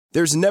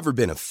There's never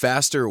been a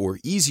faster or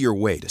easier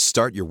way to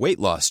start your weight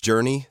loss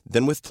journey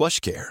than with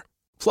PlushCare.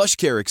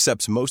 PlushCare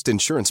accepts most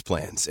insurance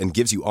plans and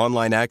gives you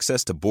online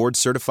access to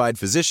board-certified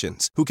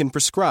physicians who can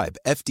prescribe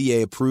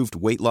FDA-approved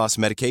weight loss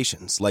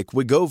medications like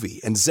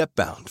Wegovy and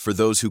Zepbound for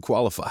those who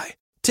qualify.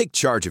 Take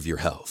charge of your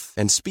health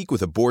and speak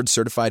with a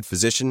board-certified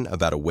physician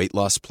about a weight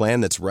loss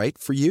plan that's right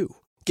for you.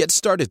 Get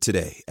started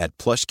today at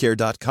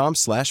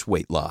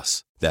plushcare.com/weight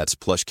loss. That's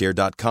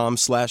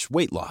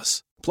plushcare.com/weight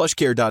loss.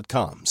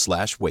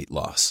 plushcare.com/weight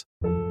loss.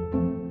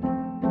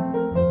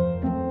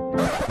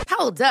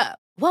 Hold up.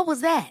 What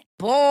was that?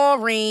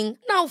 Boring.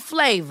 No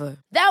flavor.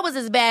 That was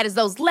as bad as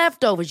those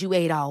leftovers you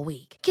ate all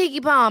week.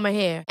 Keke Palmer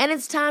here, and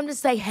it's time to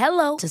say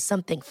hello to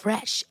something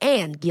fresh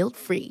and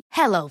guilt-free.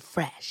 Hello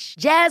Fresh.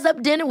 Jazz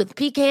up dinner with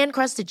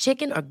pecan-crusted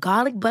chicken or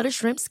garlic butter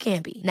shrimp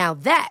scampi. Now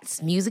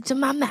that's music to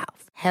my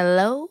mouth.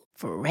 Hello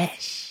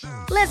Fresh.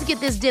 Let's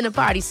get this dinner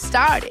party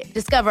started.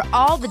 Discover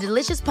all the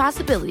delicious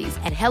possibilities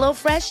at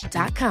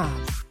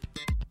hellofresh.com.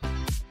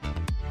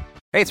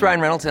 Hey, it's Ryan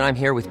Reynolds, and I'm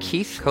here with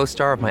Keith,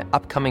 co-star of my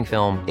upcoming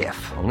film,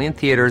 If, only in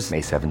theaters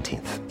May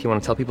 17th. Do you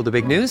want to tell people the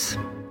big news?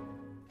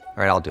 All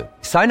right, I'll do it.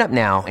 Sign up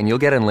now and you'll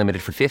get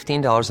unlimited for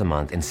 $15 a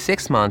month and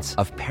 6 months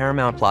of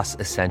Paramount Plus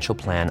Essential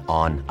Plan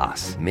on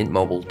us.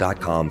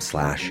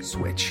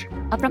 MintMobile.com/switch.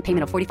 Upfront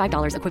payment of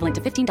 $45 equivalent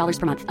to $15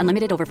 per month.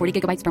 Unlimited over 40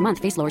 gigabytes per month.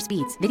 Face lower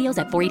speeds. Videos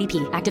at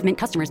 480p. Active Mint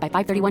customers by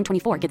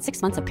 531.24 get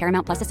 6 months of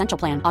Paramount Plus Essential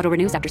Plan. Auto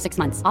renews after 6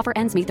 months. Offer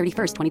ends May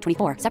 31st,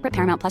 2024. Separate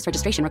Paramount Plus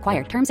registration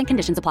required. Terms and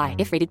conditions apply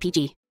if rated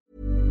PG.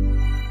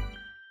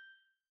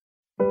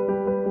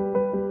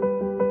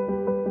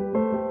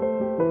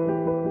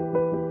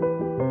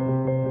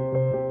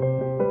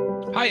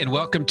 Hi, and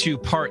welcome to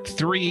part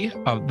 3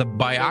 of the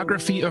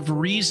Biography of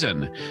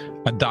Reason,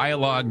 a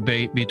dialogue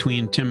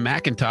between Tim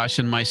McIntosh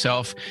and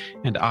myself,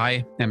 and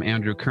I am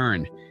Andrew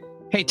Kern.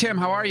 Hey, Tim,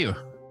 how are you?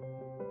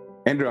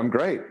 Andrew, I'm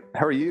great.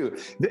 How are you?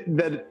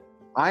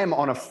 I am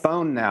on a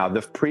phone now.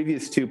 The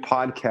previous 2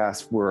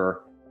 podcasts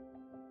were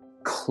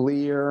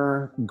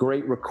clear,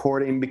 great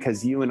recording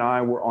because you and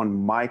I were on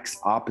mics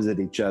opposite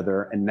each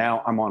other, and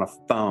now I'm on a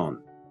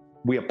phone.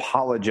 We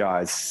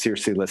apologize,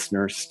 seriously,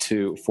 listeners,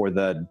 for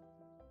the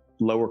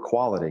lower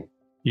quality.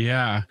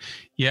 Yeah.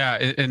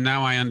 And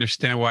now I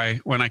understand why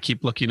when I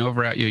keep looking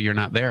over at you, you're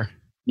not there.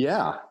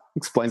 Yeah,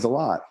 explains a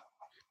lot.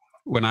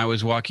 When I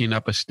was walking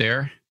up a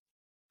stair,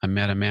 I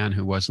met a man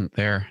who wasn't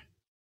there.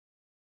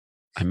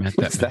 I met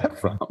that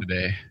from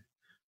today.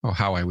 Oh,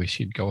 how I wish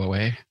he'd go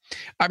away.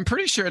 I'm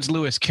pretty sure it's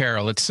Lewis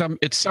Carroll. It's some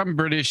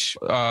British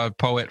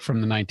poet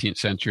from the 19th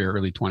century,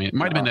 early 20th. It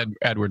might have been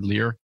Edmund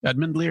Lear,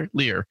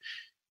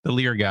 the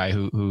Lear guy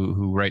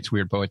who writes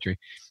weird poetry.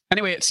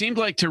 Anyway, it seemed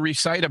like to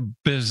recite a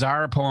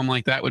bizarre poem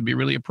like that would be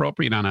really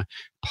appropriate on a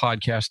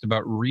podcast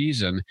about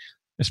reason,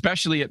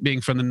 especially it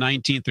being from the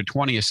 19th or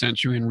 20th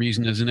century and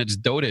reason is in its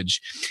dotage.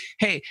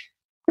 Hey,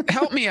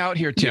 help me out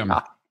here, Tim.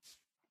 Yeah.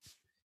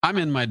 I'm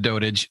in my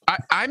dotage.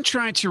 I'm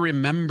trying to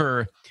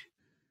remember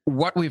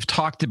what we've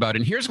talked about.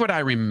 And here's what I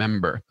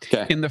remember.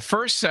 Okay. In the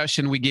first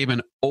session, we gave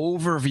an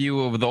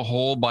overview of the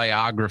whole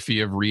biography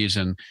of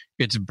reason,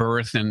 its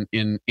birth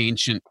in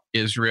ancient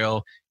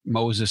Israel,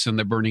 Moses and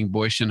the burning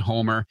bush, and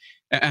Homer.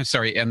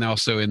 And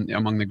also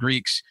among the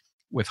Greeks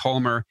with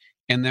Homer.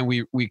 And then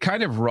we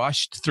kind of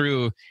rushed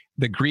through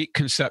the Greek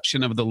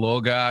conception of the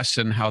Logos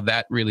and how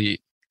that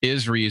really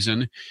is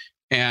reason.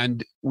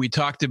 And we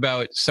talked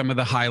about some of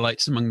the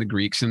highlights among the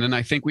Greeks. And then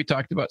I think we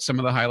talked about some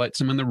of the highlights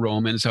among the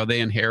Romans, how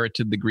they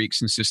inherited the Greeks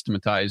and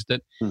systematized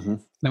it. Mm-hmm.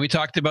 Then we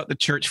talked about the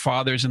church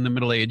fathers in the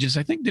Middle Ages.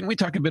 I think, didn't we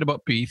talk a bit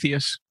about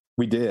Boethius?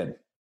 We did.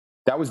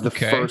 That was the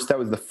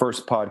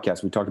first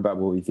podcast we talked about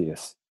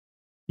Boethius.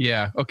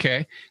 Yeah.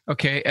 Okay.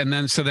 And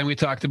then we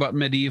talked about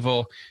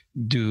medieval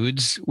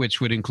dudes,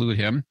 which would include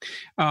him.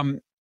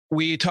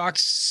 We talked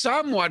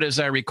somewhat,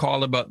 as I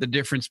recall, about the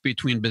difference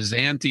between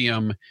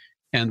Byzantium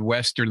and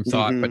Western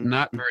thought, but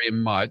not very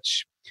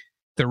much.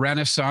 The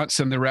Renaissance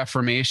and the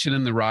Reformation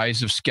and the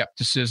rise of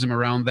skepticism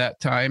around that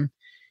time.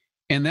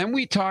 And then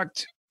we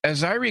talked,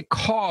 as I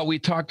recall,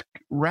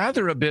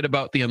 rather a bit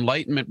about the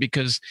Enlightenment,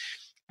 because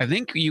I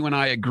think you and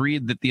I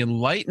agreed that the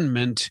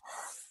Enlightenment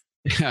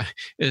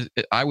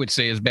I would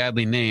say is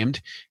badly named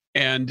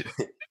and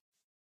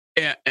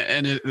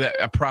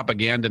a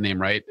propaganda name,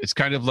 right? It's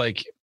kind of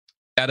like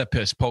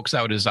Oedipus pokes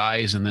out his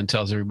eyes and then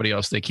tells everybody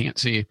else they can't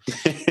see.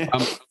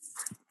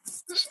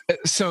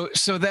 So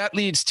that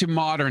leads to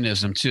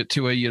modernism,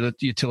 to a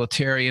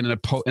utilitarian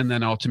and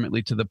then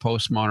ultimately to the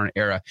postmodern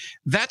era.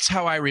 That's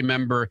how I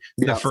remember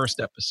the first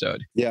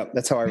episode. Yeah,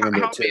 that's how I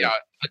remember it too.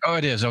 Oh,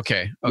 it is.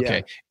 Okay.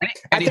 Yeah.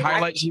 Any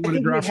highlights you want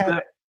to draw from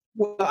that?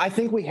 Well, I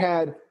think we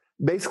had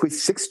basically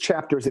 6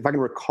 chapters, if I can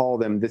recall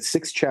them. The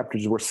 6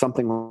 chapters were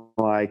something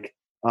like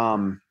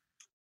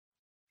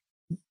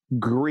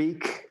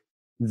Greek,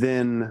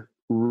 then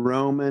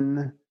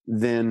Roman,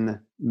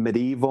 then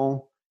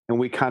medieval. And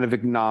we kind of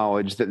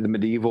acknowledge that the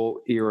medieval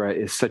era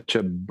is such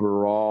a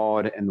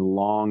broad and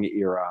long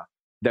era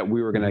that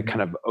we were going to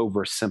kind of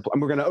oversimplify.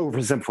 And we're going to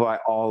oversimplify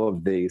all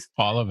of these.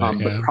 All of it,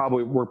 But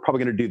we're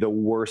probably going to do the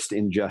worst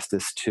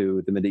injustice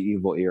to the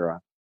medieval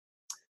era.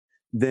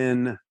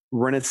 Then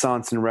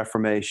Renaissance and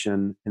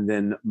Reformation, and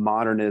then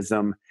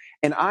modernism.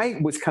 And I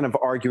was kind of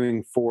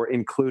arguing for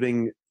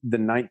including the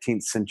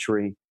 19th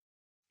century.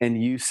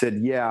 And you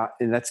said, yeah,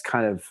 and that's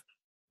kind of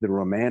the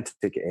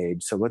Romantic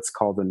age. So let's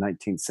call the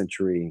 19th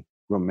century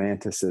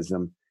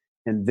Romanticism,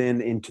 and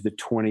then into the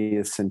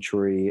 20th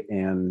century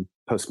and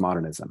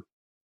postmodernism.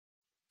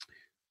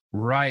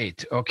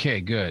 Right.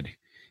 Okay, good.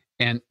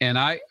 And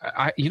I,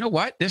 you know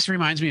what? This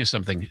reminds me of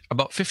something.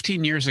 About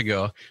 15 years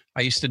ago,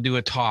 I used to do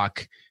a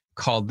talk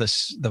called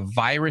The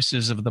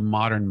Viruses of the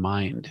Modern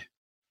Mind.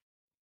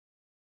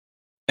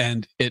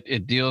 And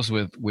it deals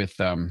with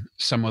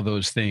some of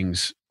those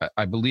things.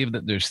 I believe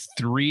that there's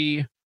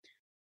 3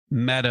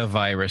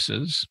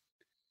 meta-viruses: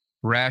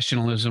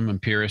 rationalism,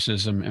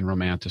 empiricism, and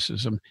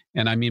romanticism.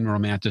 And I mean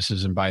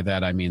romanticism, by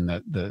that I mean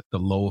the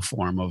low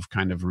form of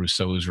kind of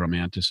Rousseau's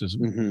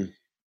romanticism. Mm-hmm.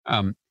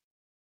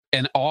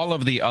 And all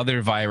of the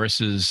other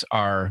viruses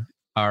are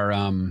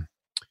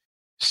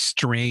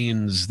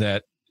strains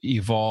that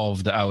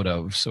evolved out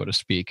of, so to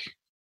speak,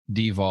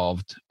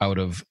 devolved out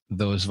of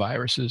those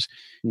viruses.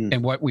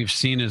 And what we've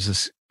seen is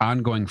this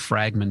ongoing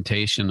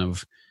fragmentation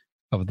of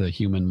the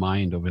human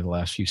mind over the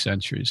last few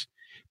centuries.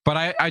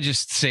 But I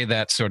just say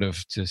that sort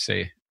of to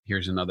say,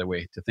 here's another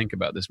way to think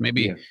about this.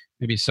 Maybe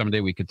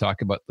someday we could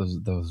talk about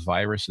those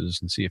viruses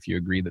and see if you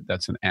agree that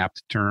that's an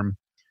apt term.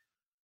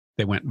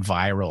 They went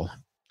viral.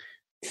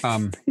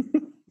 So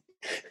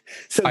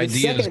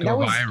ideas go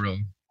viral.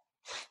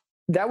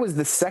 That was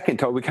the second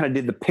talk. We kind of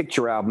did the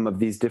picture album of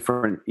these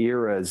different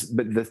eras.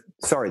 But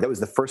that was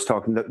the first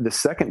talk. And the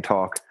second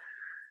talk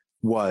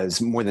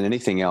was, more than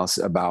anything else,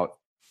 about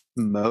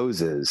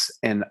Moses.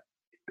 And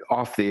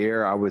off the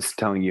air, I was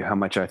telling you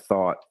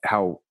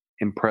how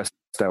impressed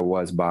I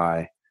was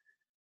by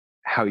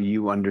how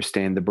you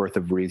understand the birth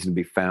of reason to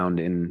be found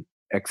in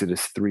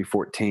Exodus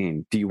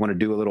 3:14. Do you want to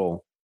do a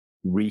little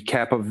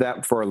recap of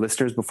that for our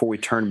listeners before we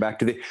turn back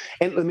to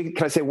and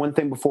can I say one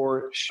thing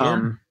before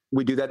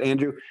we do that,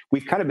 Andrew?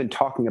 We've kind of been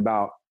talking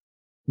about,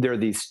 there are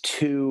these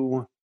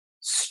 2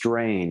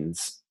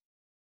 strains,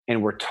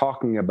 and we're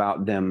talking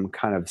about them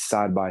kind of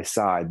side by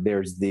side.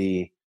 There's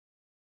the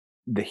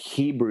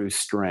Hebrew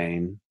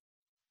strain,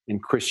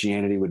 and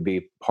Christianity would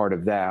be part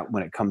of that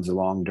when it comes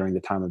along during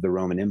the time of the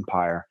Roman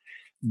Empire.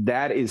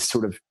 That is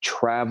sort of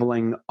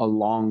traveling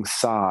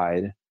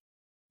alongside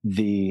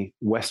the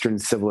Western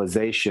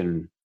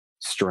civilization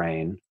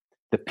strain.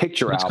 The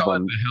picture Let's album, call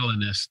it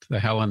the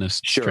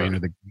Hellenist strain, or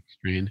the Greek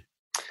strain.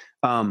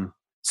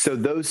 So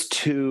those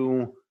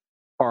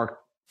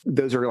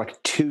are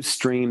like 2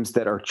 streams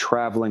that are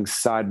traveling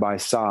side by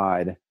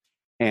side.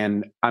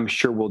 And I'm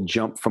sure we'll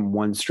jump from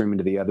one stream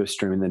into the other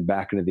stream and then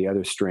back into the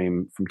other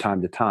stream from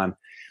time to time.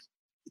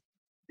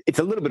 It's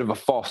a little bit of a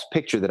false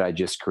picture that I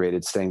just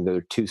created, saying there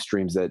are 2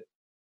 streams that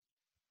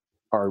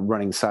are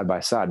running side by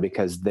side,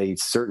 because they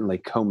certainly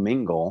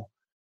commingle,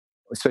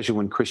 especially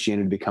when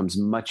Christianity becomes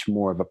much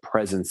more of a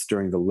presence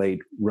during the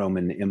late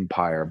Roman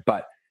Empire.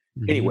 But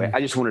anyway,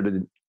 I just wanted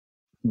to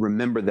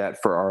remember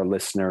that for our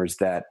listeners,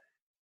 that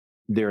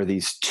there are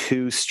these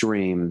 2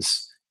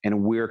 streams,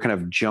 and we're kind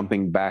of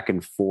jumping back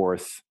and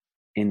forth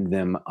in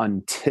them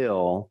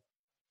until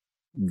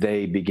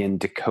they begin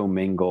to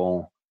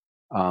commingle,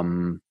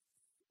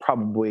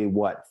 probably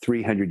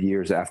 300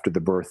 years after the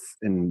birth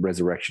and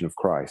resurrection of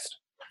Christ.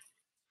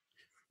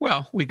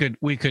 Well, we could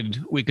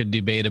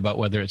debate about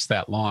whether it's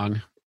that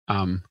long.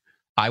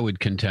 I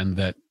would contend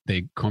that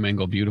they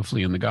commingle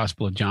beautifully in the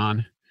Gospel of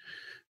John.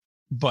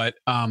 But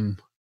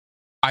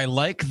I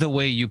like the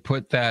way you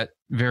put that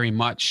very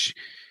much,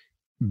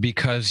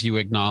 because you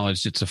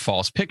acknowledged it's a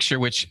false picture,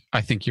 which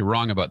I think you're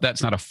wrong about.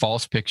 That's not a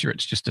false picture.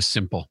 It's just a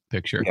simple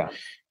picture. Yeah.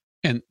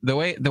 And the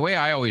way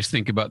I always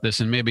think about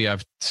this, and maybe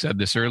I've said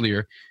this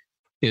earlier,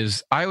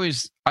 is I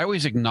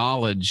always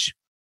acknowledge,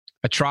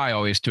 I try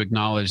always to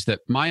acknowledge that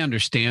my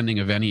understanding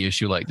of any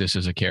issue like this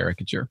is a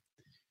caricature.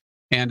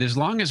 And as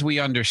long as we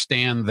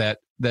understand that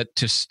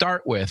to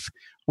start with,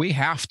 we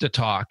have to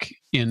talk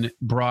in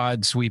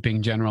broad,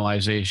 sweeping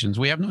generalizations.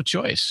 We have no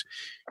choice.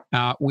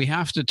 We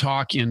have to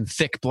talk in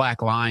thick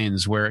black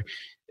lines,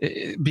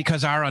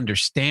 because our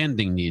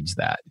understanding needs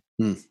that.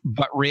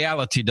 But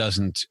reality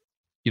doesn't.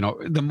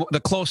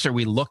 The closer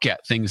we look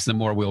at things, the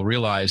more we'll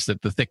realize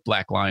that the thick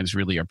black lines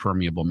really are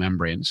permeable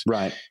membranes.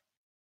 Right.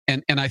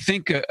 And I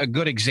think a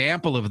good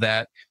example of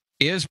that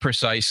is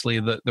precisely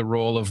the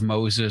role of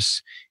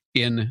Moses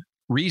in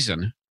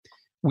reason.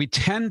 We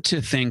tend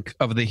to think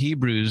of the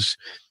Hebrews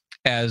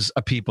as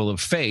a people of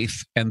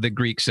faith and the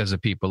Greeks as a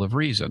people of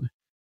reason.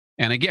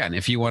 And again,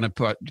 if you want to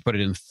put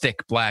it in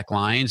thick black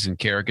lines and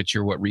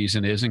caricature what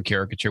reason is and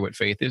caricature what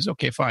faith is,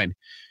 okay, fine.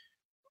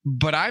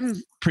 But I'm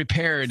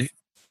prepared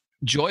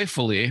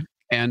joyfully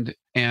and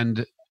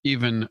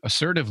even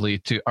assertively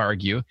to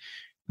argue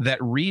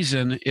that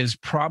reason is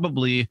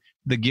probably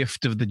the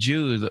gift of the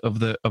Jews, of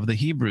the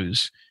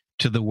Hebrews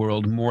to the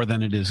world, more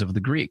than it is of the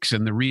Greeks.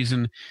 And the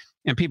reason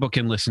And people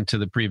can listen to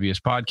the previous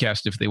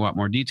podcast if they want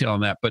more detail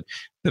on that. But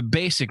the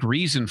basic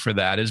reason for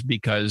that is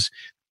because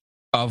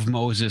of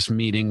Moses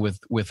meeting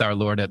with our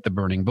Lord at the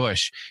burning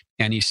bush.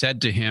 And he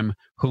said to him,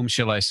 "Whom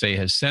shall I say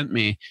has sent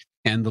me?"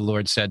 And the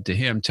Lord said to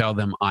him, "Tell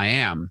them I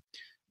am."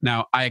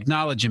 Now, I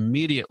acknowledge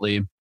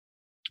immediately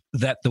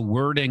that the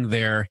wording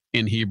there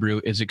in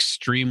Hebrew is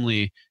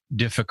extremely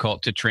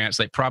difficult to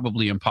translate,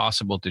 probably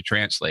impossible to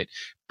translate,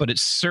 but it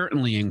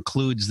certainly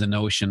includes the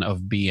notion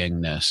of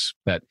beingness,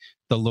 that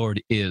the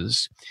Lord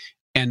is.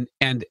 And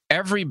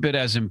every bit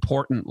as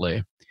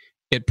importantly,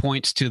 it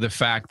points to the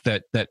fact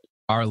that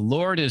our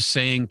Lord is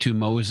saying to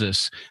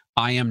Moses,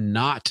 "I am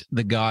not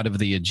the God of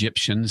the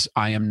Egyptians.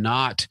 I am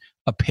not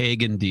a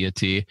pagan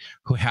deity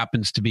who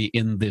happens to be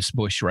in this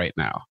bush right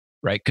now,"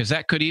 right? Because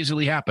that could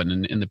easily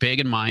happen. In the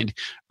pagan mind,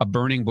 a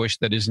burning bush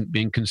that isn't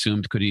being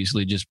consumed could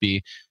easily just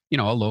be,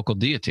 a local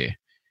deity.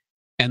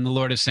 And the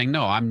Lord is saying,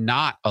 no, I'm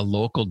not a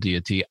local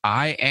deity.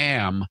 I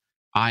am.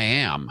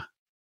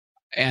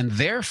 And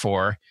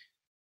therefore,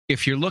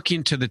 if you're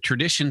looking to the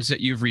traditions that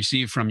you've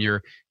received from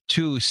your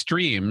two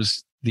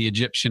streams, the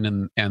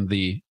Egyptian and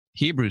the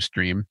Hebrew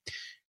stream,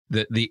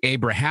 the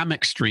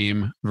Abrahamic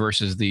stream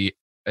versus the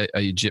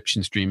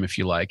Egyptian stream, if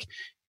you like,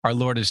 our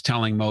Lord is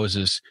telling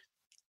Moses,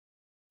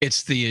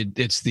 it's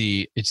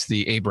the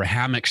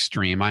Abrahamic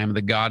stream. I am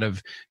the God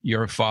of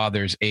your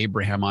fathers,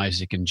 Abraham,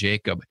 Isaac, and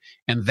Jacob.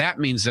 And that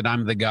means that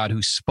I'm the God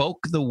who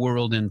spoke the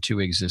world into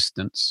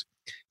existence.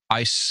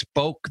 I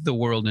spoke the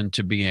world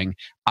into being.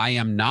 I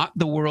am not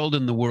the world,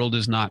 and the world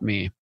is not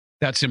me.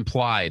 That's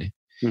implied.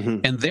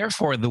 Mm-hmm. And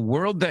therefore, the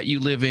world that you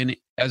live in,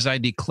 as I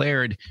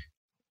declared,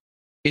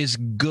 is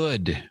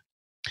good.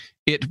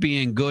 It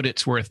being good,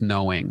 it's worth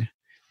knowing.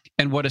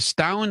 And what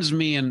astounds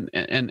me, and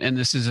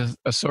this is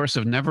a source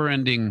of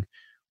never-ending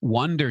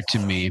wonder to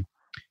me,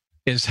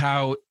 is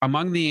how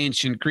among the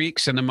ancient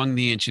Greeks and among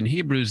the ancient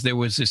Hebrews, there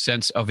was a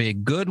sense of a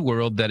good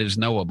world that is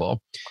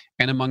knowable.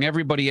 And among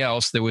everybody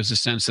else, there was a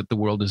sense that the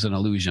world is an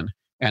illusion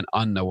and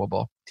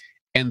unknowable.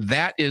 And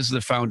that is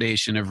the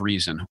foundation of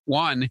reason.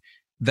 One,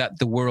 that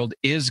the world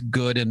is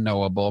good and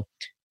knowable.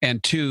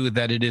 And two,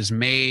 that it is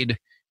made,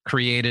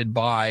 created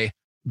by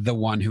the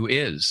one who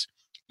is.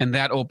 And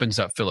that opens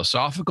up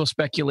philosophical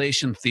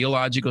speculation,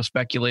 theological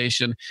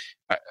speculation.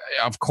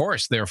 Of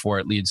course, therefore,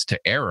 it leads to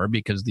error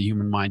because the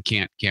human mind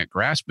can't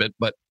grasp it.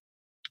 But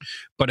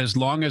as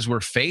long as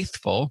we're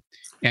faithful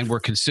and we're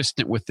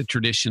consistent with the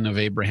tradition of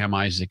Abraham,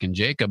 Isaac, and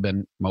Jacob,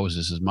 and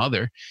Moses'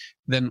 mother,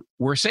 then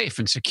we're safe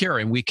and secure,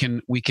 and we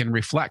can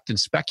reflect and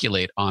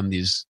speculate on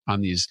these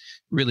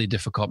really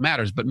difficult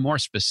matters. But more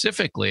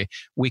specifically,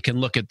 we can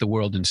look at the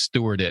world and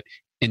steward it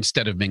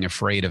instead of being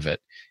afraid of it.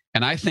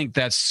 And I think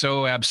that's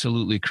so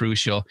absolutely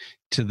crucial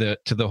to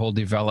the whole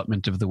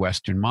development of the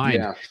Western mind.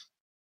 Yeah.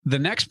 The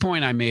next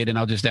point I made, and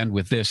I'll just end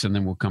with this, and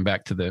then we'll come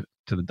back to the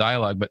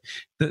dialogue. But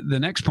the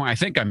next point, I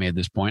think I made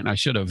this point, and I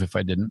should have if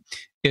I didn't,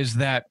 is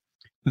that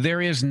there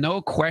is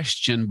no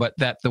question but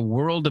that the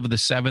world of the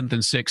 7th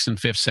and 6th and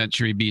 5th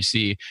century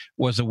BC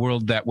was a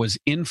world that was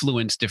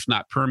influenced, if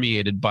not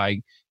permeated,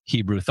 by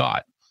Hebrew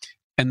thought.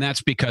 And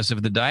that's because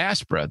of the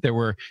diaspora.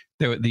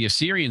 The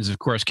Assyrians, of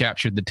course,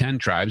 captured the 10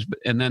 tribes,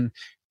 and then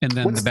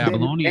the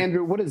Babylonians.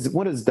 Andrew,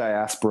 what does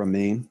diaspora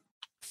mean?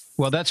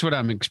 Well, that's what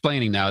I'm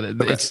explaining now.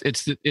 Okay.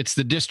 It's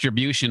the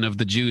distribution of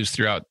the Jews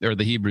throughout, or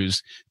the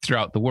Hebrews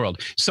throughout the world.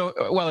 So,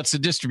 well, it's the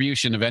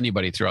distribution of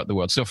anybody throughout the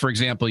world. So, for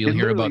example, you'll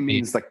hear about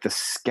means like the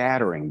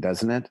scattering,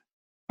 doesn't it?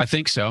 I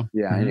think so.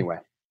 Yeah. Mm-hmm. Anyway,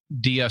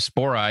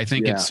 diaspora. I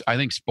think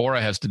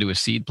spora has to do with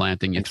seed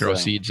planting. You throw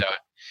seeds out,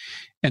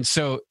 and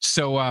so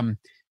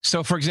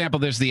for example,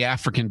 there's the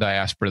African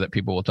diaspora that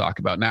people will talk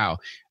about now,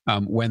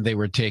 when they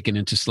were taken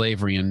into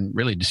slavery and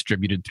really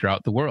distributed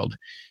throughout the world.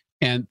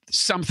 And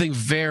something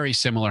very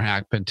similar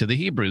happened to the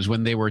Hebrews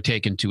when they were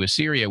taken to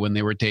Assyria, when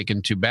they were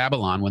taken to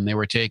Babylon, when they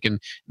were taken,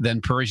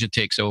 then Persia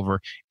takes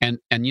over, and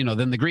then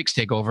the Greeks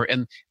take over.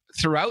 And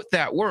throughout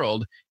that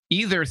world,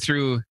 either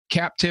through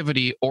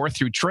captivity or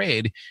through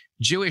trade,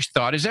 Jewish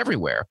thought is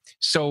everywhere.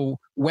 So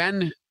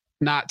when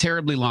not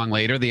terribly long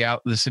later,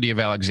 the city of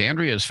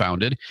Alexandria is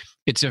founded,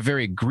 it's a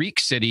very Greek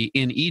city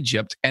in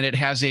Egypt, and it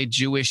has a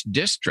Jewish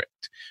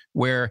district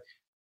where,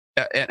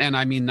 and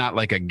I mean not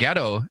like a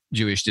ghetto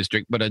Jewish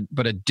district, but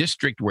a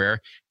district where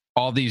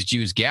all these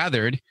Jews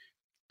gathered,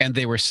 and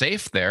they were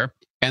safe there,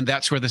 and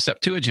that's where the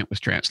Septuagint was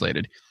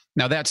translated.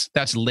 Now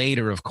that's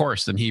later, of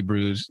course, than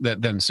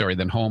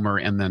Homer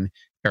and then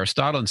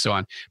Aristotle and so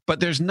on. But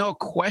there's no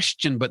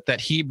question but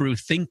that Hebrew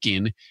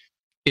thinking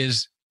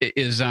is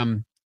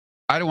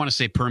I don't want to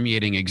say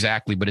permeating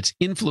exactly, but it's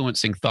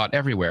influencing thought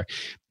everywhere.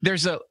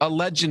 There's a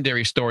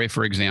legendary story,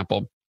 for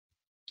example.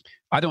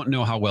 I don't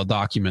know how well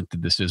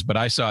documented this is, but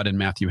I saw it in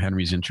Matthew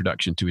Henry's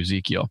introduction to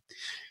Ezekiel,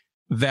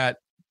 that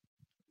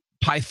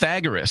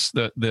Pythagoras,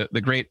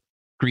 the great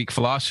Greek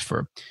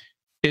philosopher,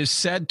 is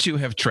said to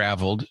have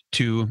traveled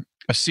to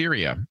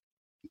Assyria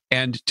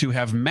and to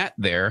have met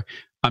there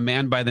a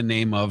man by the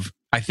name of,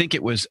 I think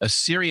it was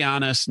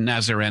Assyrianus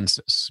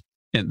Nazarensis.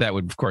 And that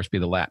would, of course, be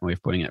the Latin way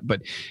of putting it.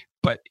 But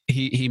But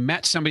he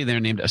met somebody there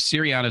named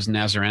Assyrianus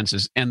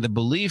Nazarensis, and the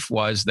belief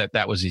was that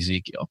that was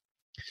Ezekiel.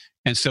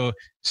 And so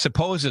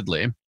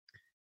supposedly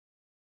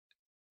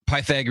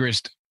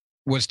Pythagoras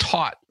was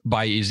taught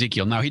by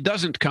Ezekiel. Now, he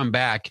doesn't come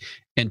back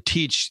and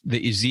teach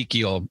the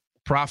Ezekiel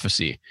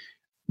prophecy,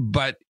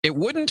 but it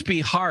wouldn't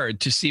be hard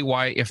to see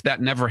why, if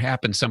that never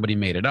happened, somebody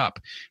made it up,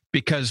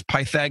 because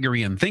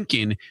Pythagorean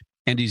thinking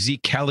and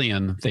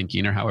Ezekielian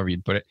thinking, or however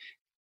you'd put it,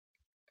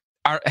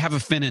 have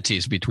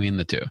affinities between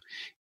the two.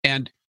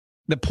 And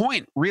the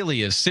point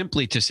really is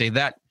simply to say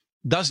that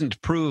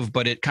doesn't prove,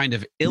 but it kind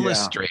of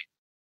illustrates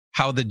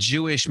how the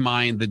Jewish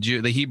mind,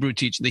 the Hebrew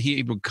teaching, the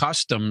Hebrew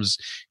customs,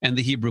 and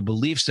the Hebrew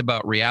beliefs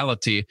about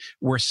reality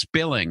were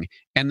spilling.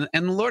 And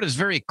the Lord is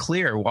very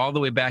clear all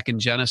the way back in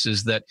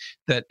Genesis that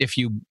if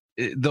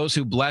those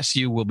who bless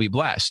you will be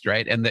blessed,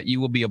 right? And that you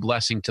will be a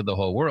blessing to the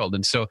whole world.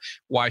 And so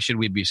why should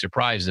we be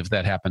surprised if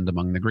that happened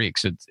among the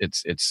Greeks?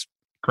 It's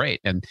great.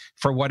 And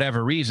for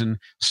whatever reason,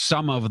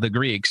 some of the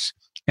Greeks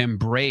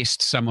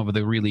embraced some of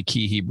the really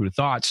key Hebrew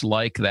thoughts,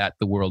 like that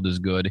the world is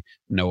good,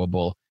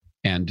 knowable,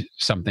 and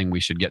something we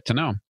should get to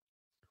know,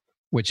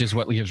 which is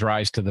what gives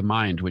rise to the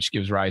mind, which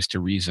gives rise to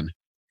reason.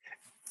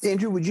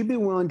 Andrew, would you be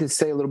willing to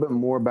say a little bit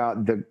more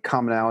about the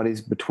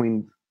commonalities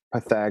between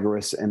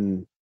Pythagoras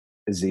and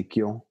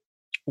Ezekiel?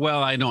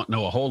 Well, I don't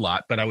know a whole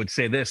lot, but I would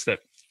say this, that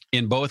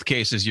in both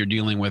cases, you're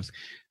dealing with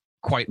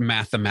quite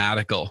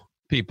mathematical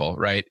people,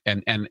 right?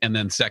 And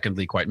then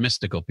secondly, quite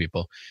mystical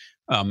people.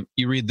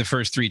 You read the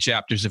first 3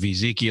 chapters of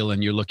Ezekiel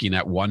and you're looking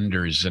at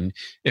wonders. And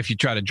if you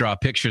try to draw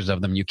pictures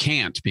of them, you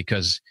can't,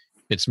 because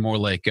it's more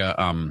like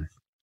a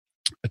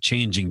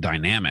changing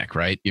dynamic,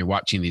 right? You're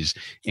watching these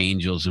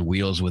angels and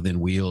wheels within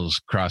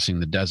wheels crossing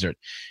the desert.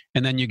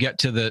 And then you get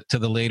to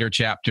the later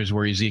chapters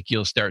where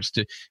Ezekiel starts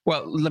to,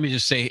 well, let me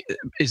just say,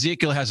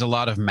 Ezekiel has a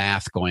lot of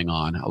math going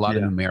on, a lot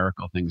of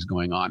numerical things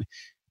going on.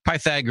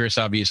 Pythagoras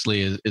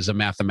obviously is a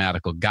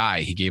mathematical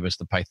guy. He gave us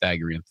the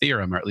Pythagorean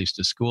theorem, or at least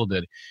his school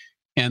did.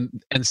 And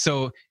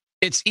so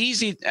it's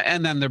easy,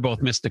 and then they're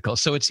both mystical.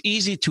 So it's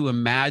easy to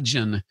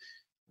imagine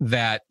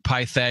that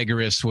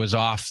Pythagoras was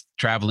off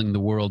traveling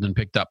the world and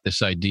picked up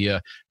this idea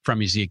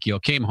from Ezekiel,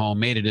 came home,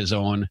 made it his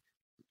own.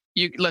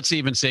 Let's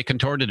even say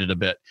contorted it a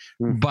bit.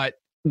 But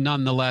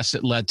nonetheless,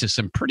 it led to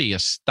some pretty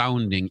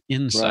astounding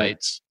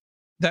insights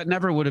that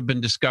never would have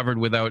been discovered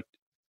without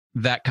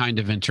that kind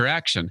of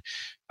interaction.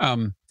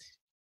 I'll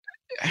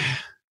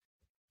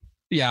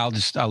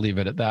leave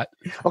it at that.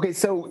 Okay,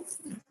 so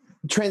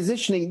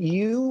transitioning,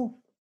 you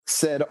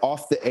said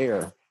off the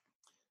air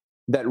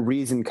that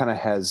reason kind of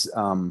has,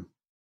 I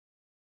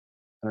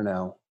don't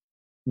know.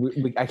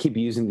 I keep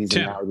using these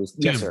analogies.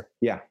 Yes, sir.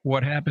 Yeah.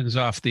 What happens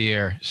off the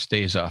air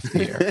stays off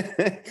the air.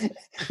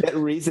 That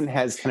reason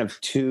has kind of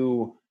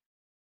 2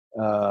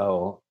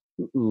 lodestars,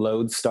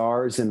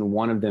 and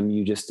one of them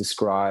you just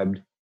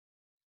described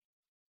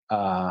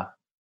in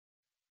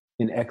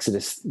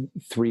Exodus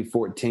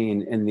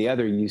 3:14, and the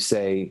other you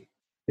say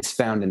is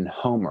found in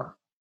Homer.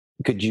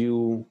 Could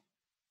you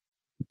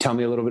tell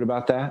me a little bit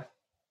about that?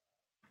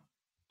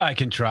 I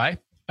can try.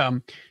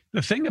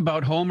 The thing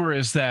about Homer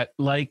is that,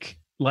 like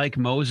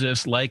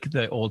Moses, like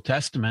the Old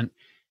Testament,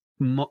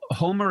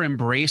 Homer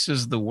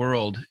embraces the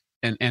world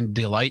and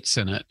delights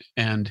in it.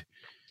 And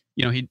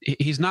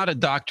he's not a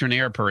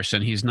doctrinaire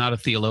person. He's not a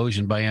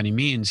theologian by any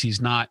means.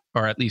 He's not,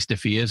 or at least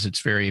if he is,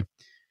 it's very,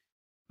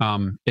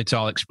 it's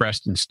all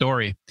expressed in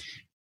story.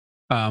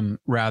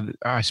 Rather,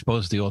 I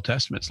suppose the Old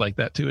Testament's like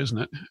that too, isn't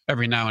it?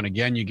 Every now and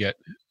again, you get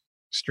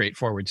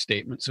straightforward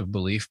statements of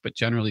belief, but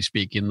generally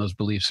speaking, those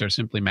beliefs are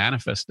simply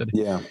manifested.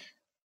 Yeah.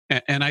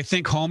 And I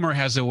think Homer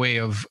has a way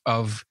of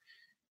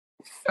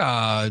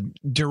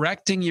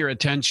directing your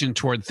attention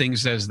toward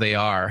things as they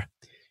are,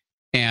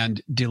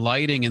 and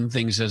delighting in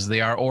things as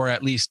they are, or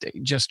at least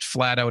just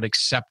flat out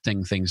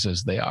accepting things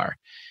as they are.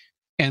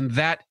 And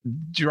that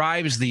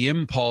drives the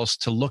impulse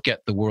to look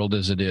at the world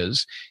as it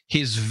is.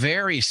 He's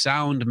very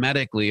sound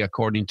medically,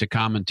 according to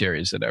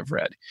commentaries that I've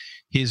read.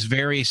 He's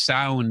very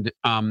sound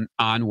on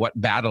what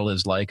battle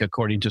is like,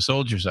 according to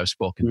soldiers I've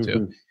spoken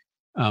to.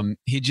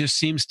 He just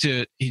seems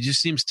to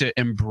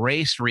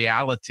embrace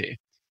reality.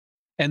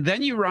 And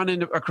then you run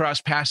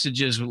across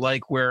passages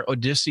like where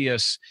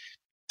Odysseus,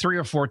 3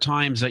 or 4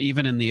 times,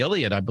 even in the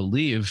Iliad, I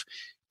believe,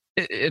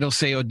 it'll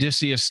say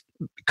Odysseus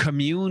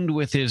communed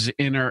with his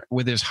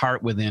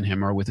heart within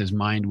him, or with his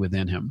mind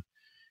within him.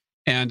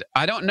 And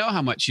I don't know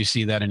how much you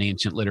see that in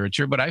ancient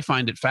literature, but I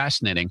find it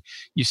fascinating.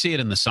 You see it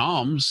in the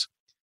Psalms.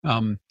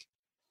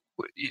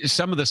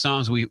 Some of the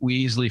Psalms we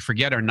easily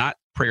forget are not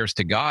prayers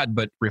to God,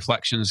 but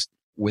reflections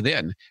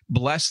within.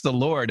 Bless the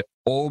Lord,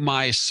 O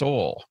my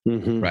soul,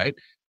 right?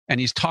 And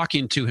he's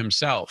talking to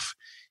himself.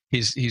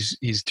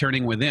 He's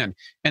turning within.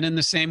 And in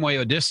the same way,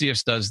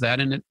 Odysseus does that.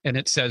 And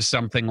it says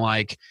something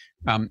like,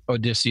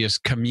 Odysseus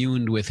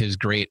communed with his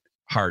great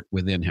heart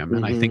within him.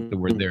 And I think the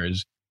word there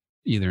is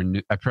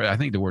I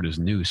think the word is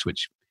nous,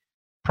 which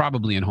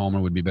probably in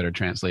Homer would be better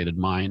translated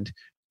mind.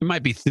 It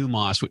might be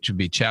thumos, which would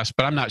be chest,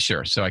 but I'm not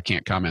sure, so I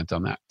can't comment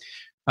on that.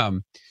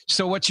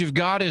 So what you've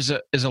got is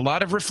a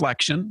lot of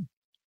reflection,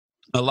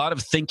 a lot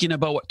of thinking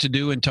about what to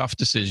do in tough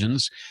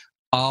decisions,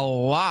 a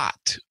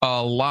lot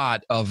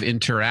of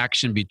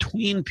interaction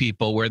between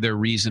people where they're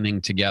reasoning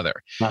together.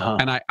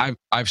 And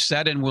I've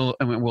said and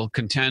will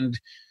contend,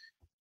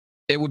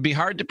 it would be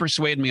hard to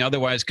persuade me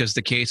otherwise, because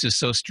the case is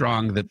so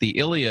strong that the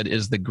Iliad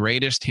is the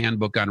greatest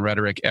handbook on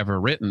rhetoric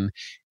ever written,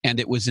 and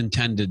it was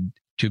intended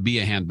to be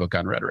a handbook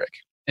on rhetoric.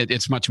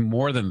 It's much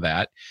more than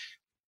that,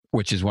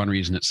 which is one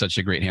reason it's such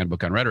a great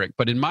handbook on rhetoric.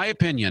 But in my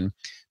opinion,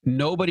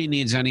 nobody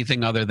needs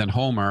anything other than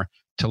Homer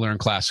to learn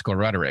classical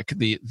rhetoric.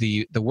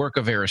 The work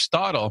of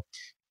Aristotle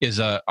is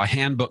a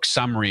handbook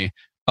summary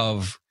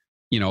of,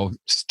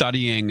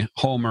 studying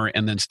Homer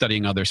and then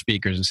studying other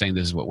speakers and saying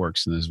this is what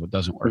works and this is what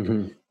doesn't work.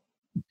 Mm-hmm.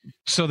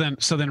 So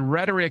then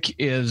rhetoric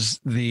is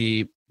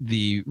the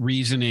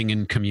reasoning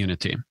in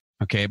community.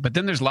 Okay. But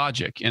then there's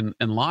logic, and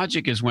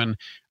logic is when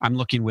I'm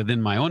looking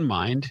within my own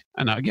mind.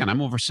 And again, I'm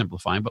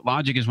oversimplifying, but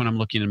logic is when I'm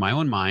looking in my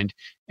own mind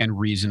and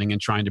reasoning and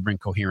trying to bring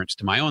coherence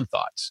to my own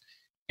thoughts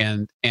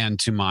and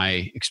to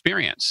my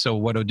experience. So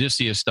what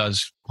Odysseus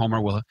does,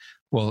 Homer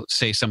will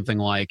say something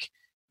like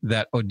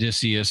that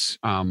Odysseus,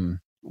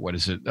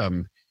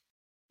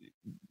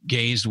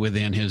 gazed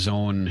within his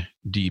own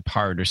deep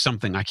heart or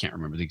something. I can't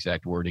remember the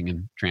exact wording,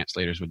 and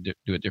translators would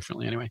do it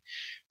differently anyway.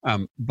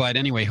 But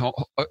anyway,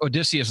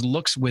 Odysseus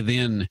looks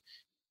within,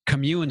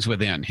 communes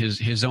within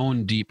his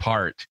own deep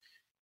heart,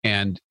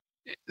 and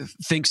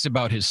thinks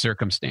about his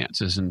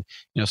circumstances. And,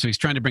 so he's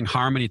trying to bring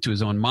harmony to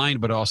his own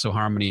mind, but also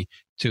harmony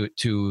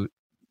to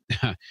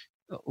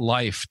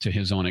life, to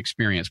his own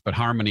experience, but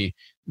harmony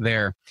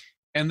there.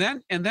 And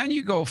then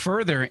you go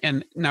further,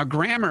 and now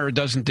grammar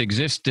doesn't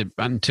exist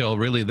until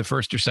really the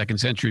 1st or 2nd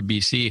century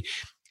BC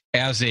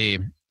as a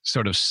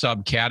sort of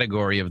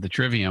subcategory of the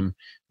trivium,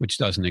 which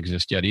doesn't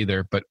exist yet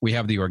either. But we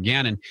have the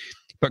organon.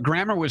 But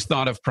grammar was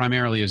thought of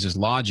primarily as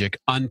logic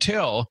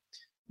until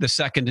the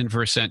 2nd and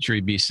 1st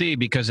century BC,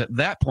 because at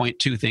that point,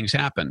 two things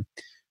happen.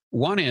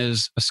 One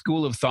is a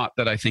school of thought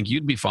that I think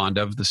you'd be fond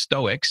of, the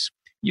Stoics.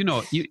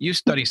 You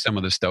study some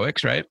of the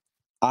Stoics, right?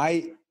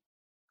 I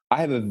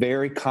have a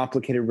very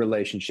complicated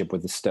relationship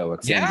with the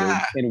Stoics,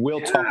 yeah, and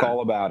we'll talk all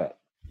about it.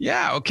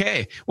 Yeah,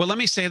 okay. Well, let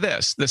me say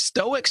this. The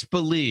Stoics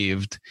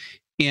believed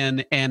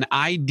in an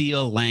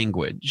ideal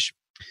language,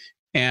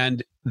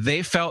 and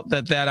they felt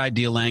that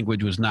ideal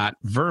language was not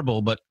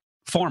verbal, but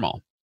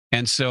formal.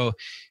 And so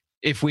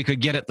if we could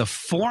get at the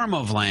form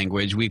of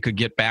language, we could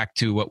get back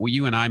to what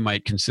you and I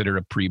might consider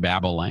a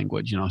pre-Babel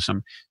language,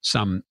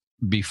 some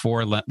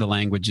before the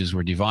languages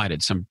were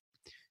divided, some,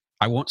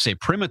 I won't say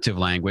primitive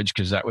language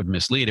because that would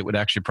mislead. It would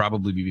actually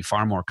probably be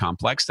far more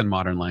complex than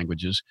modern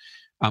languages.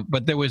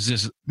 But there's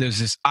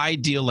this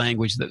ideal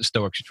language that the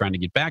Stoics are trying to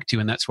get back to,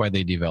 and that's why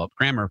they developed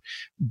grammar.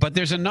 But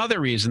there's another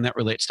reason that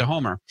relates to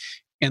Homer,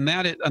 and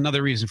that is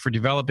another reason for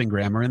developing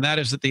grammar, and that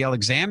is that the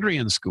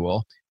Alexandrian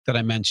school that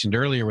I mentioned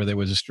earlier, where there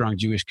was a strong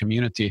Jewish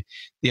community,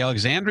 the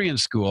Alexandrian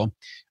school,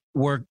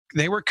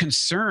 they were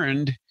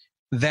concerned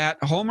that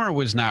Homer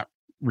was not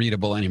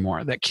readable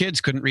anymore, that kids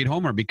couldn't read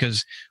Homer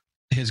because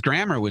his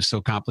grammar was so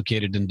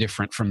complicated and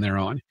different from their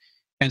own.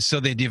 And so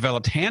they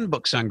developed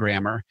handbooks on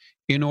grammar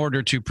in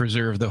order to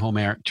preserve the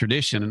Homeric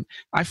tradition. And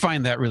I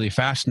find that really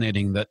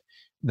fascinating that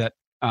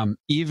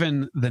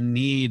even the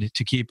need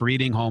to keep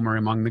reading Homer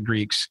among the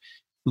Greeks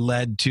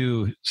led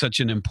to such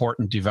an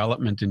important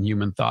development in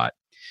human thought,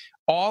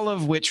 all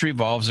of which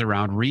revolves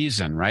around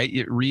reason, right?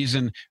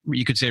 Reason,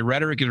 you could say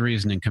rhetoric is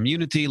reason in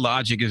community,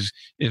 logic is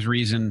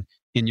reason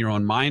in your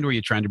own mind, where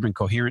you're trying to bring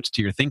coherence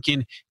to your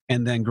thinking.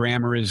 And then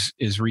grammar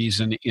is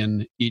reason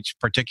in each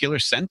particular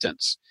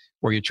sentence,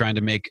 where you're trying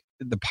to make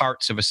the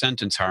parts of a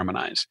sentence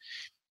harmonize.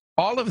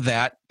 All of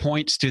that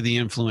points to the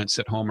influence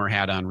that Homer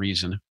had on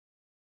reason.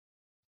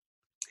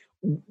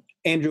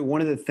 Andrew,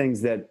 one of the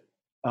things that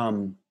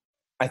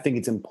I think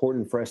it's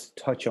important for us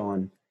to touch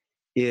on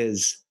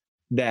is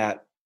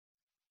that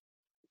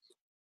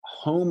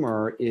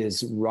Homer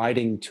is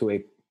writing to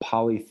a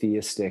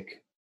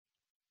polytheistic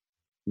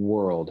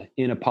world.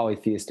 In a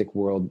polytheistic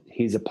world,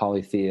 he's a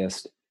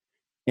polytheist,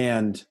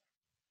 and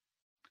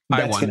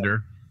I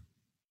wonder.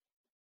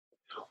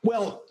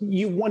 Well,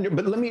 you wonder,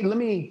 but let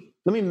me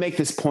make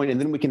this point, and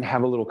then we can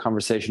have a little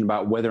conversation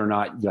about whether or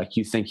not, like,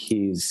 you think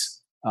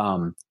he's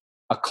a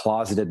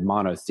closeted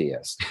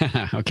monotheist.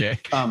 Okay.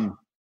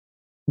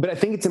 But I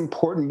think it's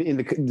important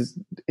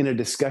in a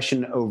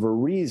discussion over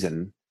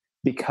reason,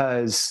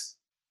 because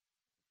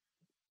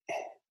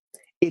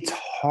it's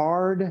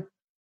hard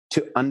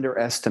to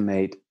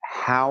underestimate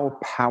how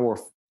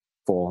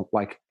powerful,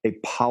 like, a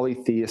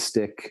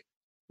polytheistic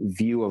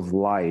view of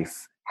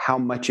life, how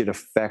much it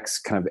affects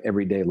kind of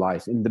everyday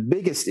life. And the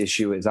biggest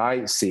issue, as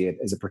I see it,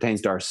 as it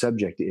pertains to our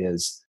subject,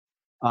 is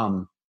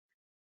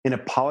in a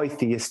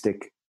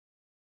polytheistic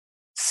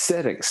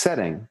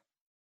setting,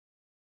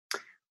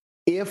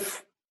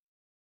 if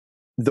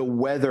the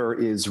weather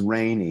is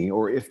rainy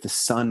or if the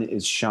sun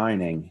is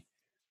shining,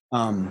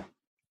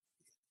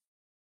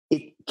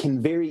 it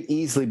can very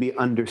easily be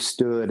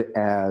understood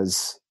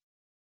as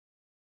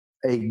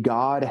a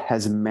God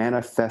has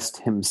manifest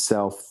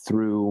himself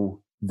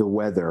through the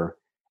weather,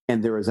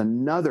 and there is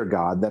another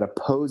God that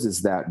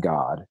opposes that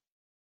God,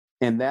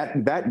 and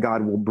that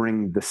God will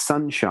bring the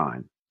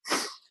sunshine.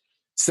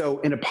 So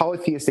in a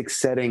polytheistic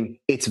setting,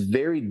 it's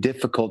very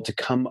difficult to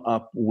come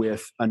up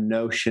with a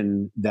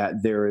notion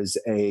that there is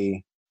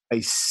a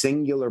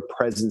singular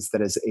presence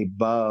that is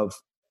above.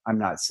 I'm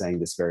not saying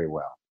this very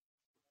well.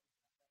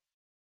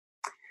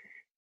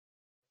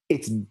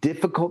 It's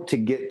difficult to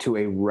get to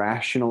a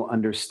rational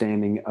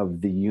understanding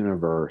of the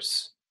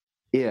universe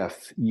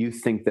if you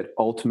think that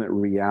ultimate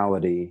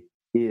reality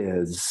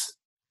is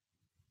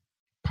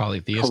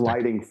polytheistic,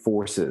 colliding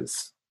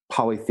forces,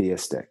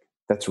 polytheistic.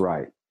 That's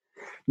right.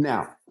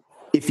 Now,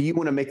 if you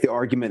want to make the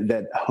argument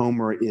that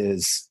Homer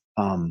is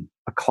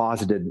a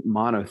closeted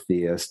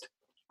monotheist,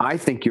 I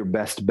think your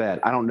best bet,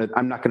 I don't think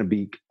I'm going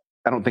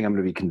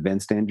to be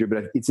convinced, Andrew,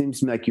 but it seems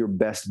to me like your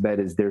best bet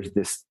is there's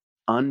this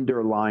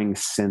underlying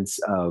sense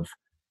of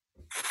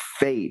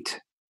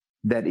fate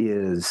that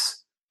is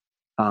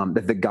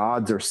that the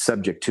gods are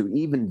subject to.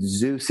 Even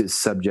Zeus is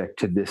subject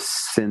to this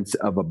sense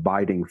of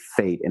abiding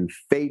fate, and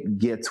fate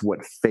gets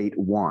what fate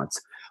wants.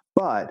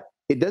 But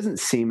it doesn't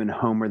seem in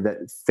Homer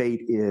that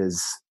fate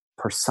is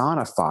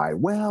personified.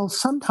 Well,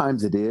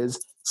 sometimes it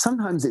is.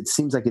 Sometimes it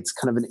seems like it's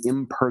kind of an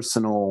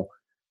impersonal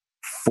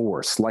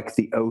force, like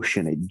the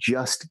ocean. It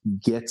just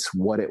gets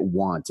what it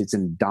wants. It's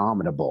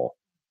indomitable.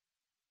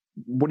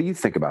 What do you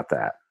think about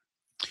that?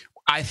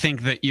 I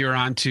think that you're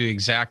onto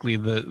exactly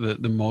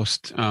the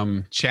most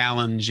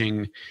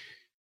challenging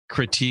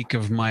critique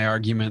of my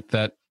argument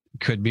that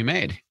could be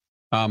made.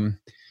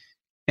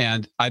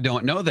 And I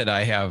don't know that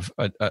I have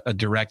a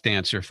direct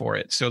answer for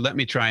it. So let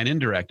me try an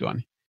indirect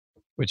one,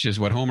 which is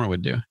what Homer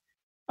would do.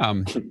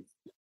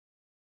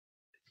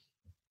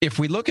 If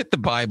we look at the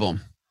Bible,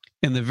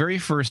 in the very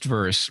first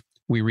verse,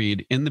 we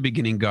read, "In the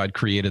beginning, God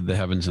created the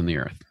heavens and the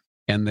earth."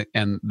 And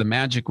the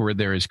magic word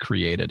there is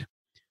created.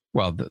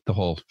 Well, the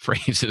whole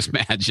phrase is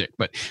magic,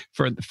 but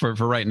for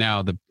right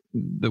now,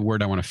 the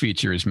word I want to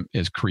feature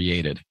is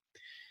created.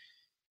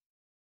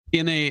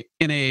 In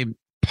a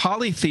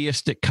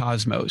polytheistic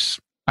cosmos,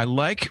 I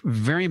like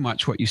very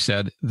much what you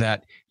said,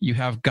 that you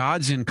have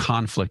gods in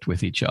conflict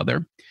with each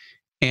other.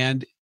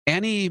 And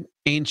any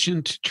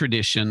ancient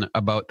tradition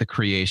about the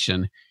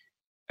creation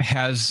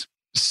has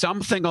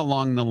something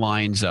along the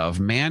lines of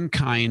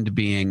mankind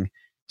being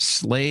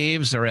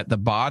slaves or at the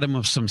bottom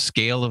of some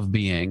scale of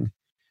being,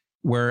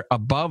 where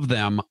above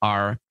them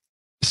are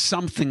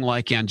something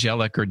like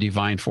angelic or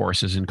divine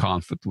forces in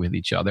conflict with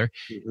each other.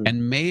 Mm-hmm.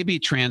 And maybe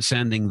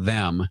transcending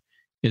them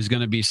is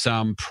going to be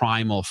some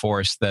primal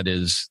force that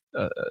is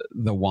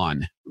the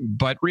one.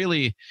 But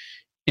really,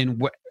 in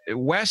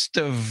west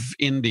of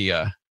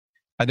India,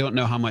 I don't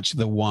know how much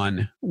the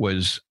one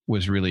was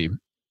really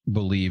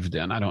believed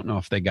in. I don't know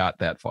if they got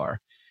that far.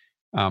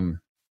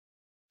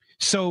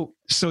 So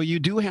you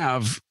do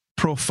have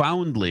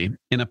profoundly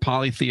in a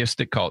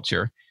polytheistic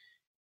culture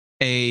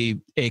a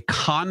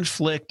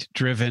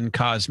conflict-driven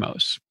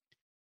cosmos.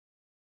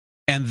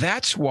 And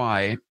that's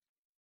why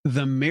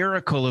the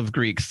miracle of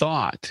Greek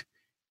thought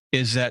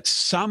is that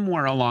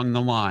somewhere along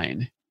the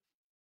line,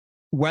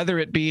 whether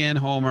it be in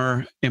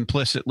Homer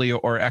implicitly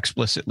or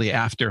explicitly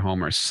after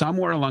Homer,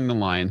 somewhere along the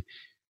line,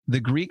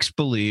 the Greeks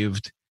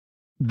believed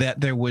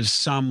that there was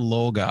some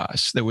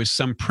logos, there was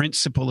some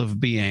principle of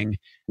being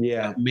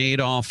that made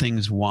all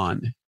things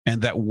one,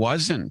 and that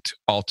wasn't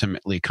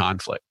ultimately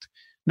conflict.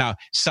 Now,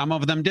 some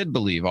of them did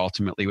believe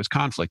ultimately it was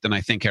conflict, and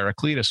I think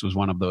Heraclitus was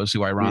one of those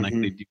who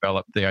ironically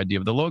developed the idea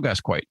of the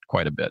logos quite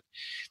a bit.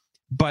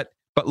 But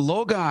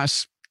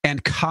logos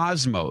and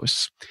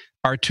cosmos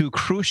are two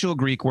crucial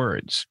Greek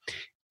words.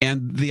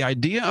 And the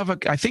idea of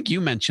I think you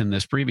mentioned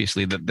this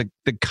previously, that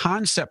the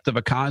concept of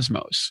a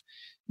cosmos,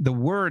 the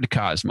word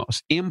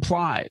cosmos,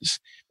 implies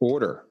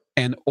order,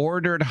 an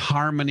ordered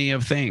harmony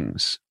of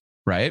things,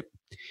 right?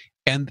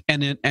 And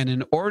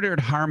an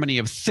ordered harmony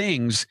of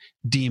things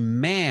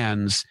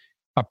demands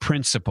a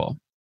principle.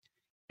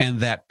 And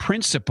that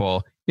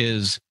principle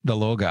is the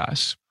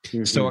logos.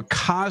 Mm-hmm. So a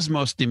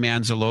cosmos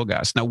demands a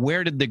logos. Now,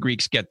 where did the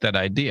Greeks get that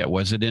idea?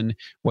 Was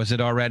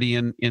it already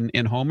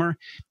in Homer?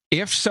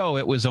 If so,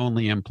 it was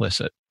only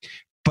implicit.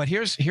 But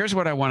here's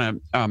what I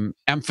want to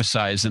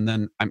emphasize, and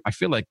then I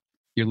feel like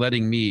you're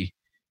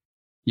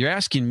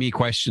asking me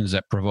questions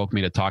that provoke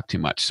me to talk too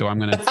much. So I'm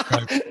going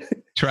to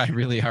try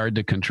really hard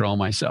to control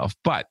myself.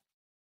 But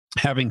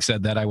having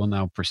said that, I will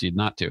now proceed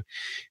not to.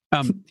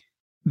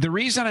 The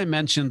reason I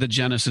mentioned the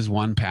Genesis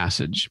 1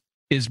 passage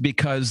is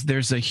because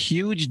there's a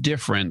huge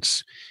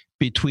difference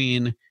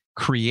between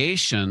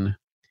creation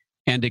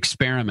and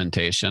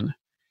experimentation,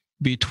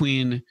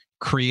 between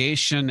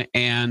creation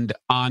and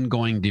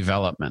ongoing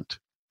development.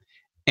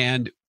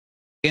 And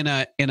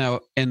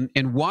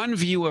in one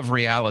view of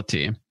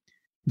reality,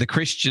 the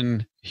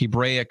Christian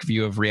Hebraic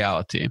view of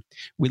reality,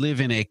 we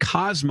live in a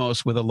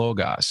cosmos with a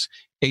logos,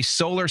 a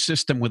solar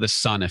system with a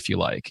sun, if you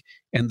like.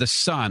 And the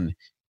sun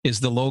is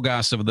the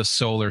logos of the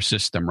solar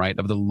system, right?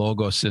 Of the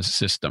logos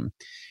system.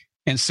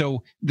 And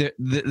so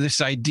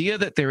this idea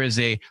that there is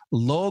a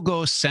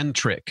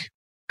logocentric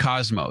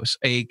cosmos,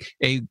 a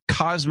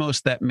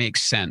cosmos that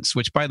makes sense,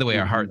 which, by the way,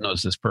 our heart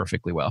knows this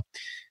perfectly well.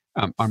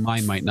 Our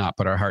mind might not,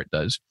 but our heart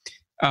does.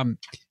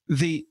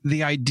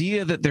 The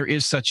idea that there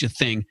is such a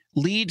thing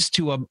leads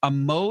to a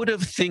mode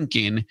of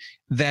thinking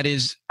that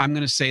is, I'm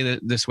going to say that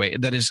this way,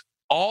 that is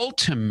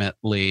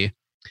ultimately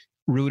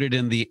rooted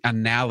in the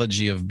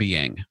analogy of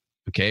being,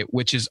 okay,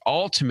 which is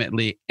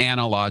ultimately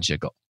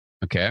analogical,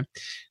 okay?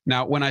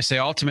 Now, when I say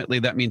ultimately,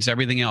 that means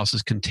everything else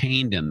is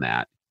contained in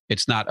that.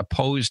 It's not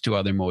opposed to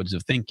other modes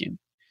of thinking.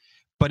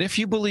 But if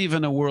you believe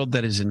in a world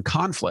that is in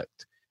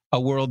conflict, a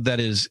world that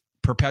is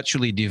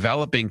perpetually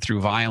developing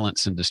through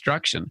violence and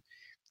destruction,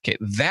 okay,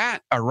 that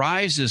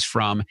arises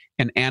from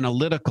an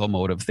analytical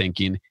mode of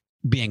thinking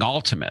being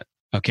ultimate.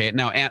 Okay,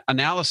 now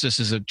analysis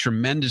is a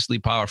tremendously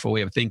powerful way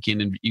of thinking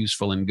and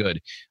useful and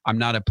good. I'm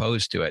not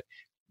opposed to it,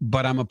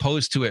 but I'm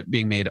opposed to it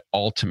being made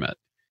ultimate.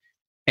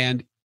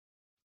 And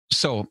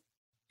so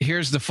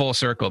here's the full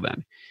circle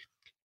then.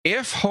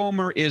 If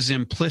Homer is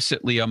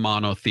implicitly a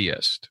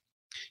monotheist,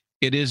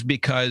 it is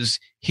because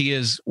he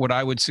is what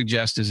I would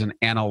suggest is an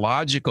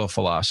analogical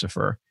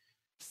philosopher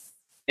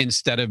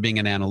instead of being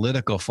an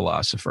analytical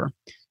philosopher.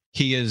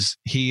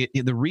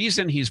 The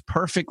reason he's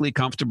perfectly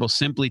comfortable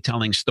simply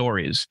telling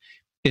stories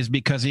is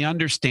because he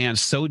understands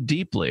so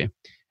deeply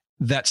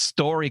that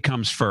story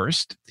comes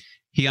first.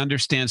 He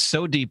understands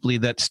so deeply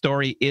that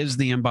story is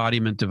the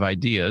embodiment of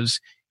ideas,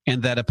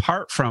 and that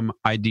apart from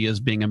ideas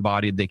being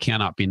embodied, they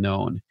cannot be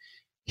known.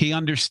 He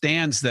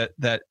understands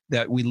that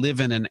we live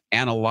in an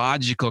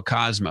analogical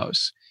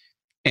cosmos,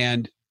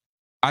 and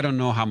I don't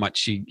know how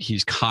much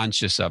he's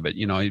conscious of it.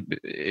 You know,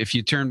 if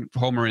you turn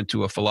Homer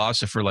into a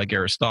philosopher like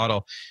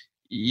Aristotle,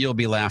 you'll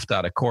be laughed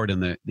out of court in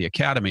the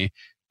academy.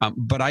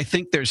 But I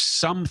think there's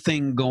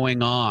something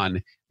going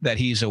on that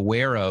he's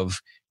aware of,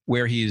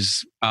 where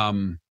he's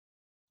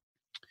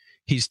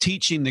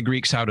teaching the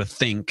Greeks how to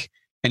think,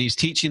 and he's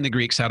teaching the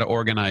Greeks how to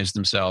organize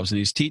themselves, and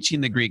he's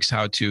teaching the Greeks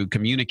how to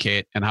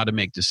communicate and how to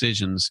make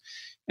decisions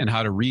and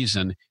how to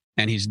reason.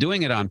 And he's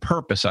doing it on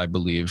purpose, I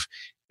believe.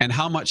 And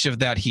how much of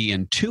that he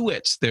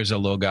intuits there's a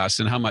logos,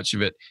 and how much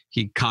of it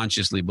he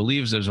consciously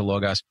believes there's a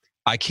logos,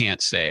 I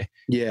can't say.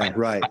 Yeah,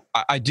 right.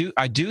 I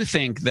do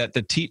think that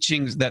the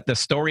teachings, that the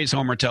stories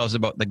Homer tells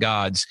about the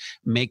gods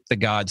make the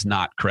gods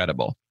not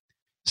credible.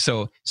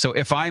 So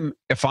if I'm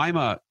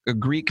a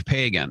Greek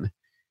pagan,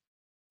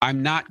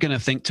 I'm not going to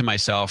think to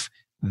myself,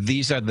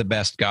 these are the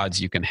best gods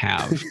you can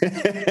have.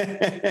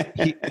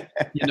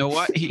 You know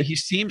what? He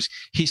seems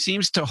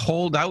to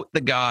hold out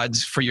the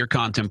gods for your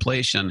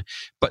contemplation,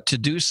 but to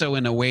do so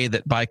in a way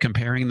that by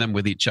comparing them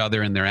with each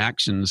other and their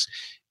actions,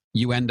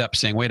 you end up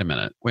saying, wait a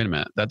minute,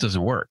 that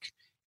doesn't work.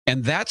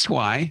 And that's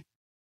why,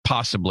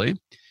 possibly,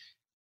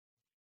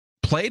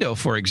 Plato,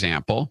 for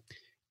example,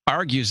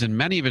 argues in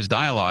many of his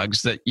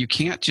dialogues that you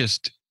can't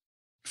just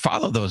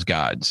follow those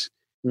gods.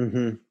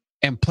 Mm-hmm.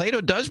 And Plato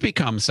does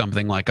become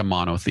something like a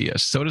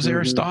monotheist. So does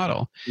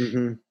Aristotle.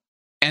 Mm-hmm.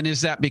 And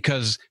is that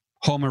because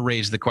Homer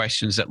raised the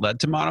questions that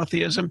led to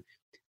monotheism?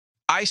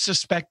 I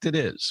suspect it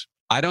is.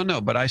 I don't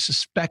know, but I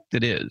suspect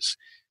it is.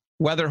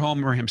 Whether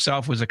Homer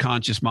himself was a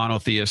conscious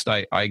monotheist,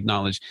 I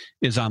acknowledge,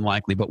 is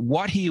unlikely. But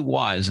what he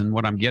was, and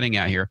what I'm getting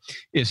at here,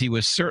 is he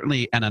was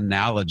certainly an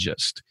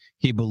analogist.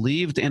 He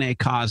believed in a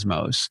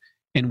cosmos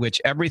in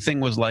which everything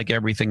was like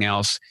everything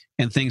else,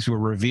 and things were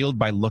revealed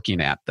by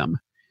looking at them.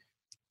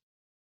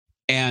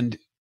 And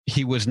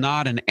he was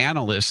not an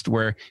analyst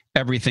where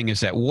everything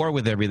is at war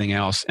with everything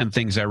else and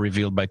things are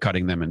revealed by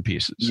cutting them in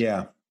pieces.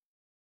 Yeah,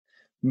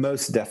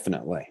 most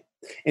definitely.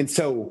 And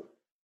so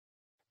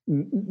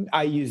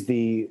I used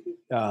the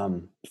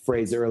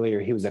phrase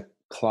earlier, he was a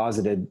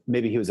closeted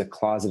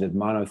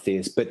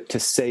monotheist, but to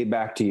say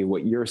back to you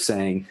what you're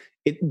saying,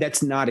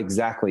 that's not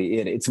exactly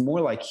it. It's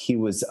more like he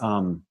was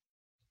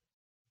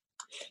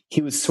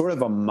sort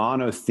of a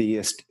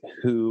monotheist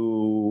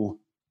who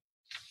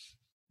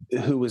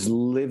was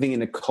living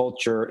in a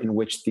culture in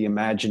which the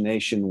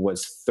imagination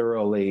was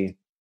thoroughly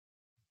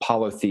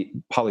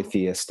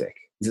polytheistic.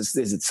 Is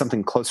it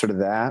something closer to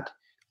that?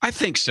 I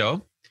think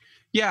so.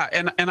 Yeah,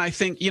 and I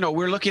think,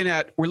 we're looking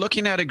at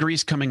a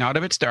Greece coming out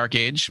of its dark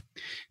age.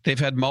 They've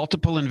had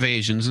multiple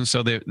invasions, and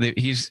so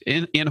he's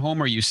in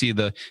Homer. You see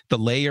the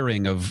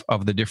layering of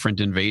the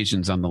different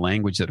invasions on the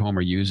language that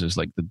Homer uses,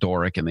 like the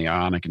Doric and the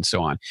Ionic and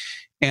so on.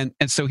 And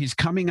so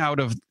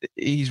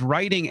he's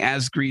writing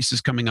as Greece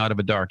is coming out of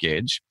a dark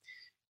age,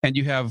 and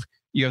you have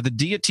the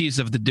deities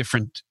of the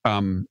different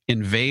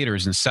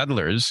invaders and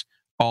settlers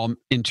all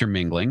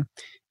intermingling.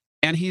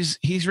 And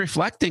he's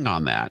reflecting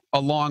on that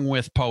along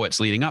with poets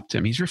leading up to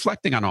him. He's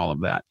reflecting on all of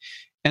that.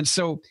 And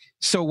so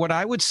what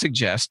I would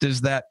suggest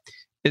is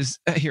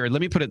here,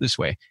 let me put it this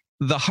way.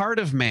 The heart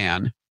of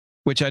man,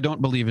 which I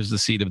don't believe is the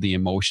seat of the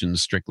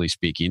emotions, strictly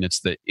speaking,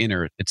 it's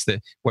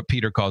what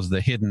Peter calls the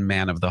hidden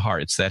man of the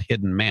heart. It's that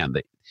hidden man,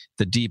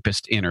 the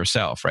deepest inner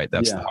self, right?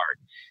 That's the heart.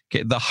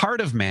 Okay, the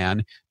heart of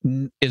man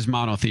is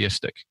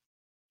monotheistic.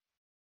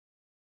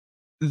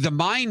 The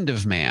mind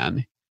of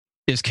man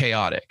is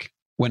chaotic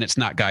when it's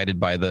not guided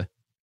by the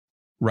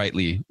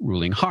rightly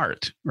ruling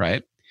heart,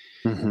 right?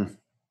 Mm-hmm.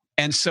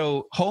 And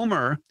so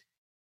Homer,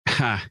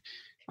 I'm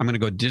going to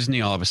go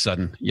Disney all of a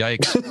sudden.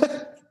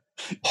 Yikes.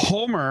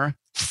 Homer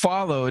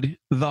followed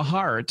the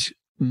heart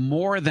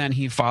more than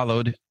he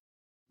followed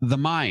the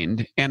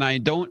mind. And I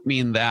don't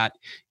mean that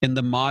in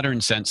the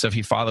modern sense of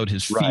he followed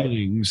his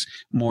feelings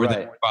more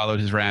than he followed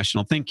his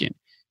rational thinking.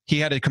 He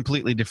had a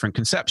completely different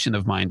conception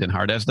of mind and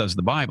heart, as does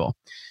the Bible.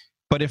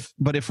 But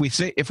if we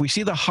see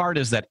the heart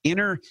as that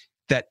inner,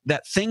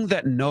 that thing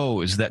that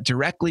knows, that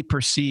directly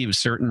perceives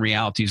certain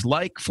realities,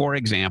 like, for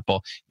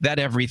example, that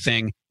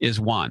everything is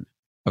one,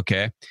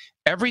 okay?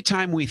 Every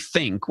time we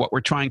think, what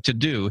we're trying to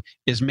do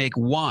is make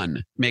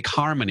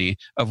harmony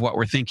of what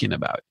we're thinking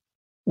about,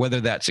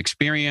 whether that's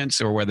experience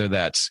or whether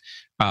that's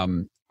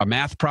a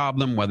math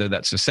problem, whether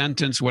that's a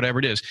sentence, whatever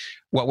it is.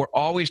 What we're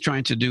always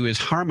trying to do is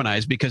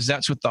harmonize, because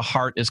that's what the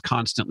heart is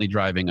constantly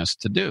driving us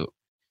to do.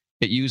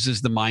 It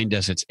uses the mind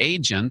as its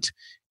agent,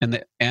 and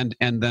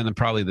then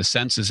probably the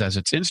senses as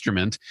its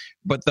instrument.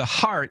 But the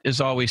heart is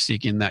always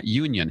seeking that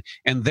union,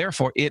 and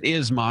therefore it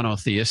is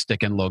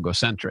monotheistic and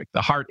logocentric.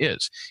 The heart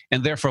is,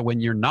 and therefore when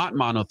you're not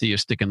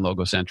monotheistic and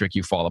logocentric,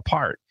 you fall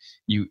apart.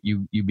 You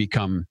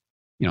become,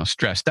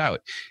 stressed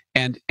out.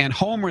 And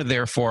Homer,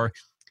 therefore,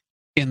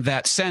 in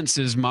that sense,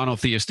 is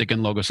monotheistic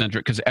and logocentric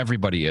because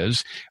everybody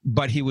is,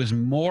 but he was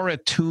more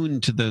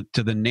attuned to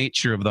the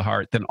nature of the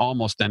heart than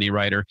almost any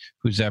writer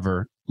who's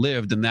ever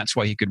lived, and that's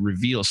why he could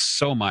reveal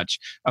so much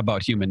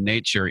about human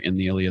nature in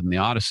the Iliad and the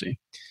Odyssey.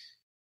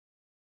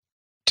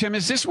 Tim,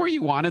 is this where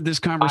you wanted this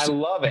conversation?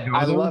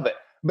 I love it.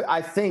 But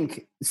I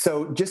think,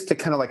 so just to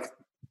kind of like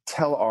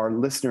tell our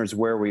listeners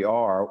where we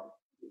are,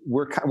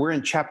 we're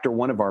in chapter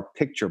 1 of our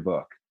picture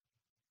book.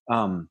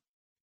 We're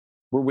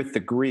with the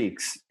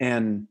Greeks,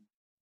 and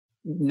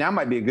now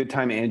might be a good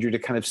time, Andrew, to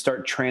kind of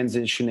start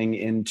transitioning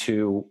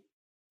into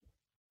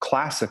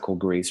classical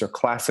Greece or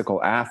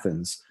classical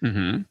Athens.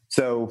 Mm-hmm.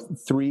 So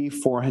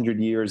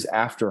 300-400 years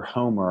after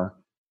Homer,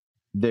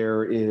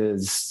 there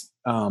is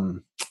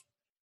the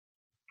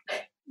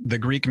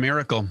Greek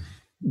miracle.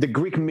 The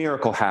Greek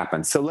miracle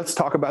happens. So let's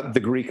talk about the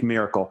Greek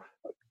miracle.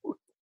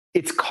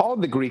 It's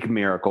called the Greek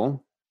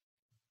miracle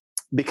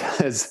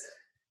because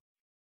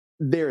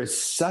there is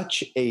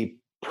such a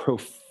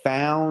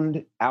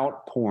profound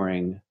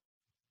outpouring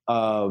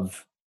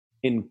of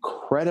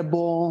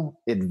incredible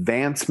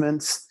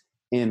advancements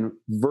in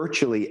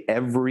virtually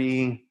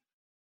every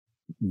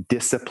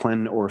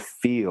discipline or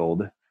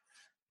field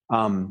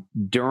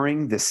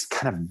during this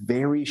kind of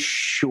very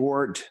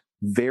short,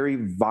 very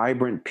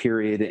vibrant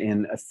period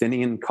in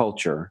Athenian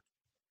culture,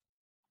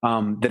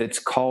 that it's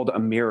called a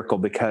miracle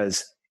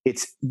because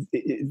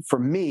for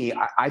me,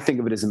 I think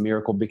of it as a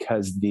miracle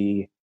because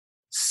the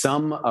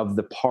sum of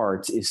the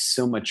parts is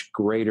so much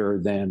greater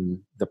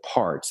than the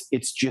parts.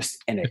 It's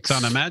just it's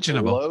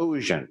unimaginable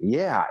explosion.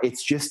 Yeah,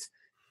 it's just,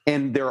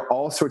 and there are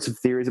all sorts of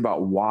theories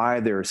about why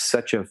there's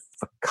such a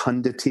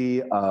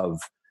fecundity of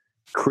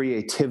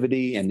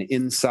creativity and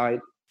insight.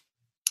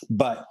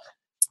 But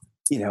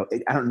I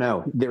don't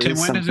know. Tim,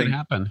 when does it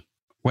happen?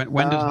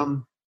 When does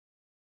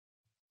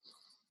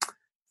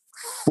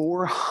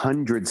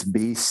 400s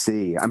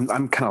BC. I'm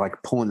kind of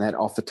like pulling that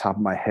off the top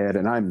of my head,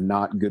 and I'm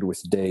not good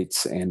with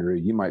dates, Andrew.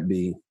 You might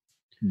be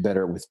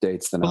better with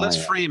dates than I am.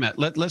 Let's frame it.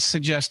 Let's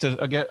suggest,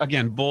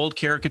 again, bold,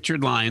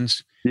 caricatured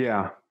lines.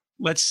 Yeah.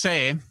 Let's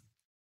say,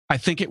 I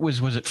think it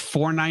was it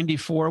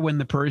 494 when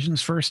the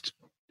Persians first,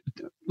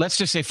 let's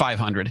just say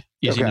 500.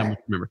 Easy number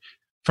to remember.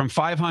 From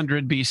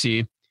 500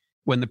 BC,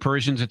 when the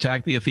Persians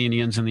attack the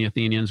Athenians and the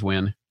Athenians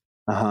win,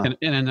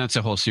 and that's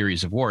a whole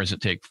series of wars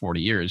that take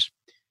 40 years,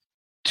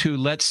 to,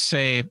 let's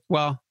say,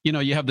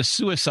 you have the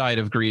suicide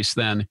of Greece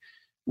then,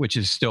 which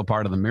is still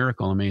part of the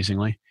miracle,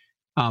 amazingly,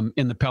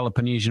 in the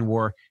Peloponnesian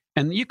War.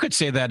 And you could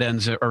say that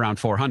ends around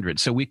 400.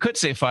 So we could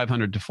say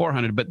 500 to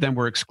 400, but then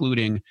we're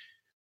excluding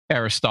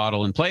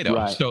Aristotle and Plato.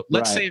 Right, so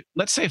let's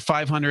say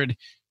 500.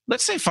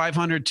 Let's say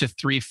 500 to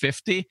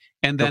 350,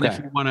 and then if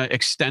you want to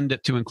extend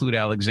it to include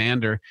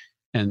Alexander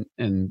and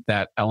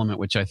that element,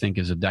 which I think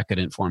is a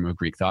decadent form of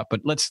Greek thought,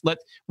 but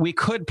we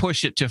could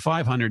push it to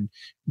 500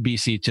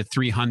 BC to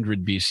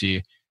 300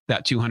 BC,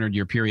 that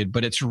 200-year period.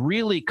 But it's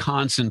really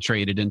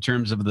concentrated in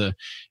terms of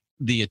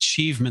the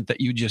achievement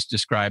that you just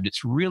described.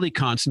 It's really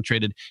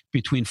concentrated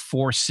between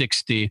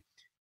 460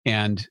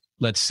 and,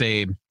 let's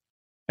say,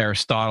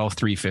 Aristotle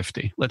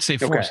 350. Let's say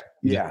 450.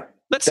 Yeah.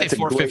 Let's say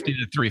 450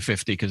 to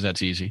 350 because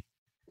that's easy.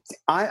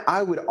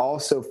 I would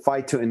also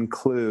fight to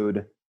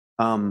include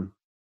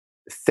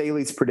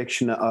Thales'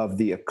 prediction of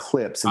the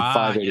eclipse in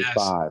 585.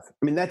 Yes.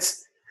 I mean,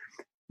 that's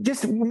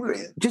just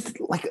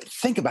like,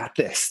 think about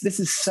this. This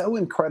is so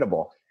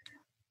incredible.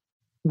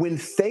 When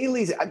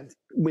Thales,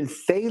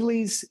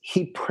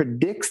 he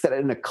predicts that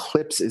an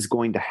eclipse is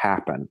going to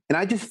happen. And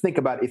I just think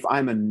about, if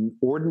I'm an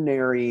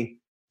ordinary,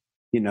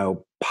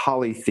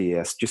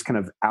 polytheist, just kind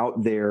of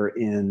out there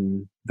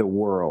in the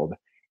world,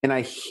 and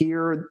I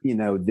hear,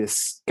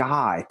 this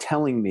guy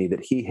telling me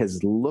that he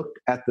has looked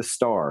at the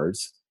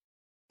stars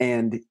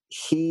and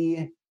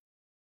he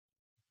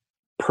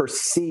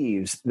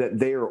perceives that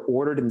they are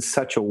ordered in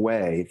such a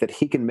way that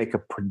he can make a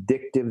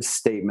predictive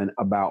statement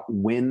about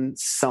when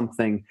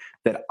something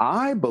that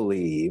I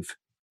believe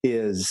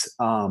is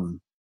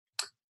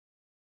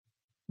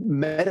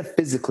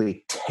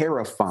metaphysically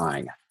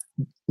terrifying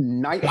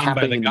night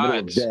happening in the middle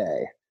of the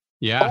day.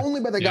 Yeah. Only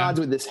by the gods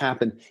would this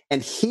happen.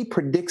 And he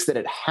predicts that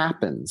it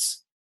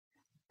happens.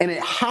 And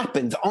it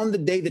happens on the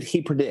day that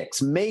he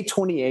predicts, May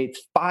 28th,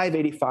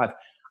 585.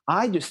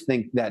 I just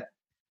think that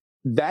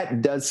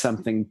does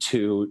something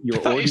to your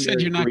I thought you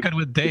said you're not good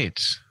with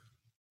dates.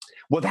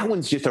 Well, that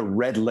one's just a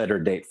red letter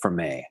date for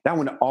me. That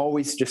one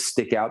always just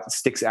sticks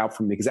out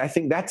for me, because I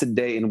think that's a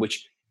day in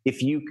which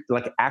if you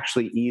like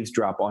actually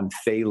eavesdrop on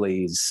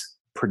Thales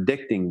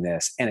predicting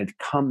this and it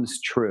comes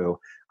true,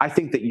 I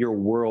think that your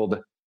world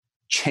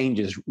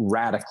changes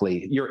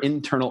radically. Your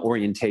internal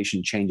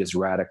orientation changes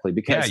radically,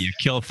 because you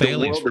kill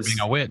Thales for being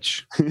a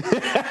witch.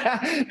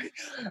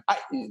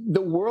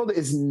 The world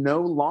is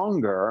no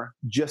longer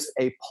just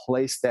a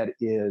place that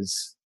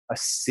is a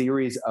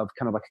series of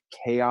kind of like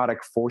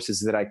chaotic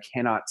forces that I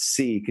cannot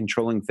see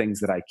controlling things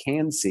that I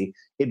can see.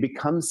 It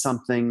becomes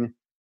something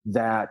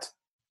that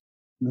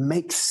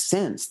makes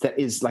sense, that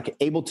is like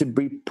able to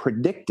be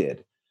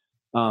predicted.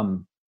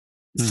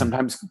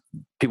 Sometimes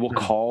people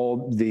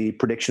call the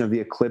prediction of the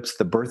eclipse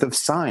the birth of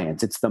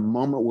science. It's the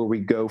moment where we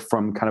go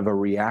from kind of a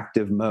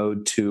reactive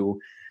mode to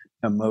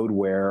a mode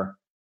where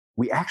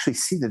we actually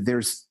see that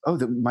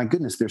my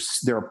goodness,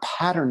 there are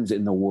patterns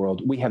in the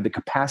world. We have the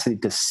capacity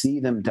to see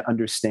them, to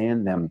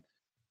understand them,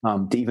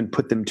 to even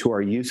put them to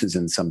our uses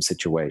in some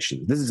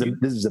situations. This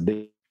is a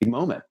big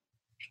moment.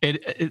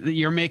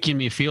 You're making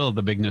me feel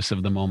the bigness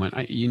of the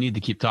moment. You need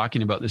to keep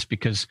talking about this,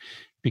 because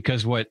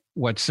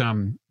what's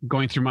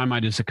going through my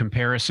mind is a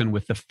comparison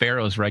with the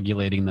pharaohs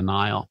regulating the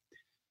Nile.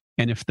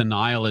 And if the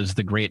Nile is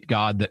the great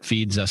god that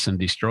feeds us and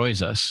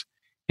destroys us,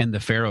 and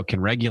the pharaoh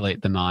can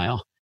regulate the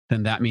Nile,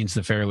 then that means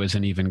the pharaoh is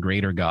an even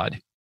greater god.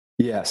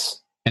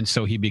 Yes. And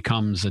so he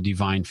becomes a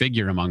divine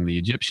figure among the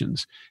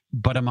Egyptians.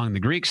 But among the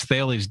Greeks,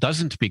 Thales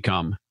doesn't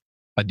become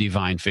a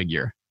divine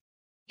figure.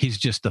 He's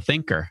just a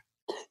thinker.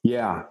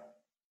 Yeah.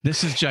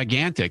 This is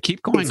gigantic.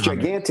 Keep going. It's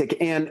gigantic.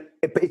 And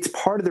it's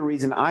part of the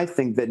reason I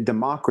think that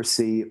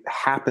democracy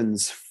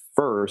happens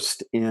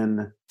first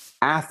in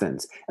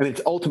Athens. I mean,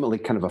 it's ultimately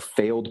kind of a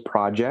failed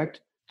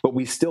project, but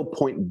we still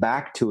point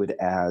back to it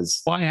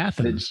as... Why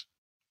Athens?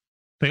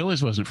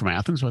 Thales wasn't from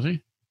Athens, was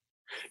he?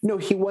 No,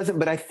 he wasn't.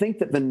 But I think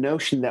that the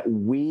notion that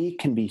we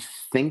can be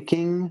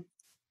thinking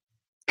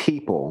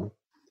people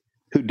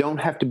who don't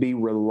have to be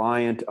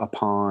reliant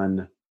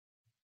upon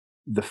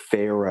the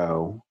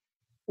pharaoh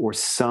or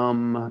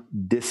some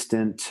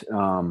distant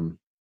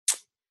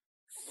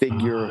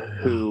figure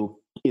who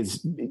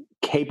is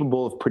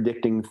capable of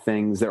predicting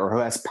things, or who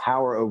has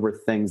power over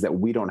things that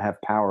we don't have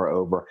power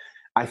over,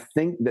 I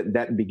think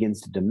that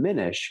begins to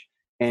diminish.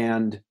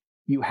 And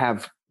you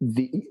have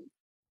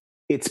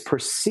it's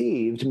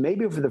perceived,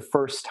 maybe for the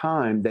first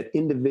time, that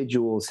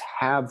individuals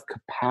have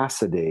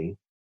capacity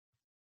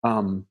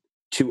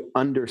to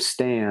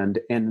understand,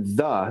 and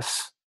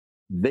thus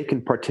they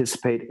can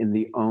participate in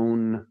the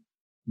own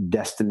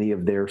destiny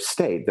of their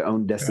state, the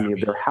own destiny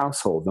of their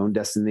household, the own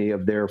destiny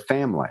of their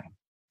family.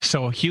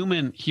 So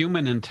human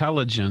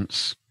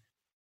intelligence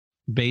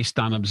based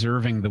on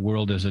observing the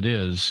world as it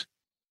is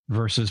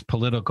versus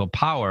political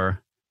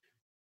power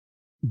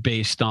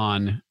based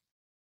on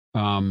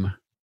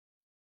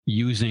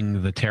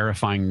using the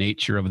terrifying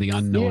nature of the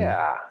unknown.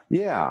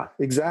 Yeah,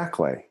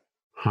 exactly.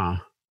 Huh.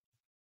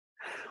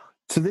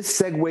 So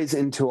this segues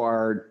into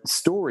our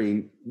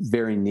story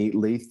very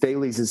neatly.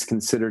 Thales is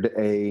considered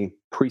a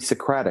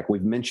pre-Socratic.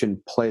 We've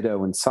mentioned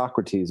Plato and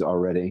Socrates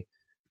already.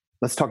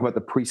 Let's talk about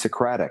the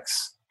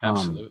pre-Socratics.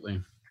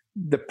 Absolutely.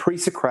 The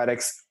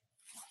pre-Socratics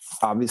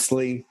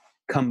obviously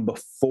come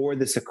before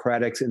the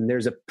Socratics, and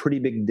there's a pretty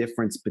big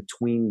difference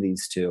between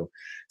these two.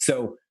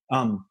 So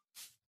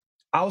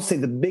I'll say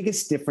the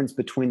biggest difference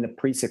between the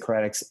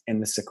pre-Socratics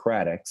and the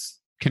Socratics.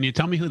 Can you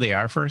tell me who they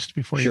are first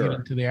before you get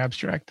into the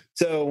abstract?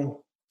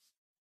 So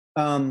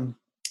Thales,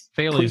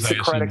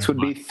 pre-Socratics would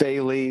be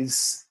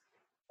Thales.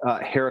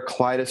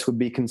 Heraclitus would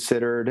be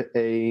considered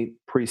a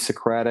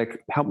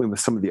pre-Socratic. Help me with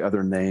some of the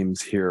other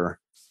names here,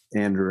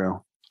 Andrew.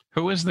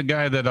 Who is the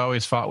guy that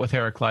always fought with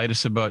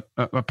Heraclitus about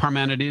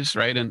Parmenides,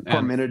 right? And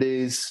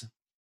Parmenides.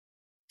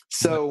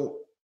 So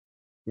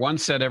one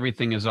said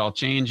everything is all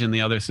change, and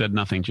the other said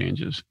nothing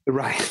changes.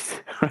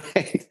 Right.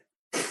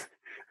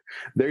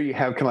 There you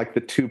have kind of like the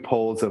two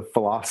poles of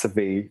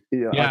philosophy,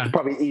 like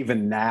probably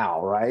even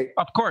now, right?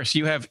 Of course,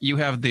 you have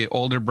the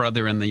older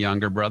brother and the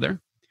younger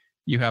brother.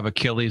 You have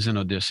Achilles and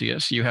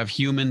Odysseus. You have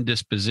human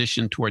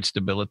disposition toward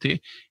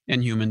stability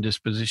and human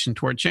disposition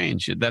toward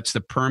change. That's the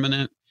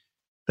permanent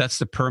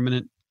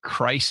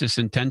crisis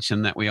and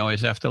tension that we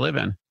always have to live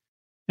in.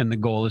 And the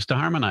goal is to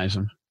harmonize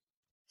them.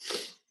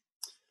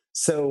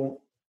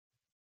 So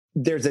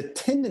there's a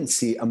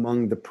tendency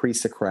among the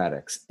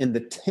pre-Socratics, and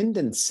the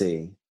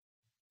tendency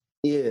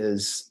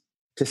is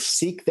to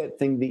seek that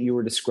thing that you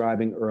were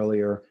describing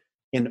earlier,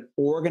 an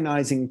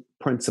organizing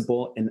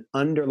principle, an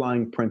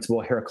underlying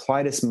principle.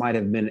 Heraclitus might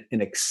have been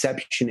an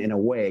exception in a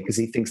way because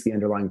he thinks the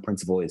underlying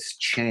principle is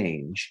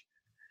change.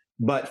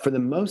 But for the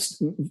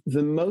most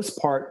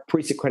part,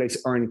 pre-Socratics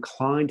are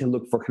inclined to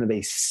look for kind of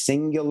a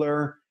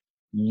singular,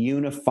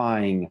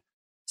 unifying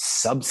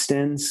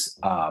substance,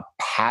 a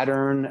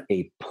pattern,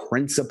 a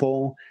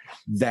principle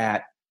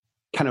that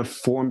kind of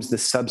forms the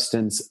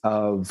substance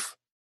of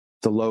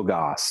the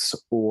Logos.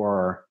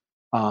 Or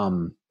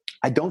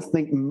I don't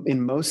think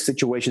in most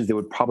situations they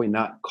would probably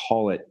not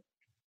call it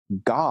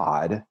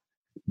God,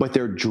 but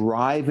they're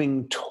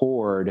driving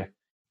toward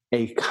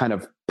a kind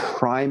of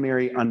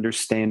primary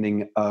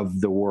understanding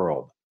of the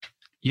world.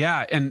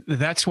 Yeah, and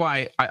that's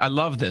why I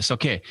love this.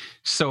 Okay,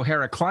 so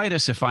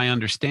Heraclitus, if I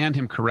understand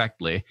him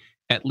correctly,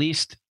 at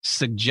least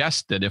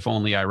suggested, if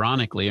only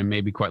ironically and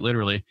maybe quite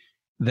literally,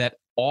 that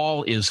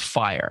all is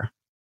fire,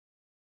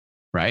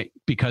 right?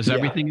 Because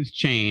everything is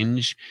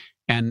change,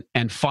 and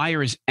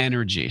fire is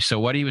energy. So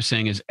what he was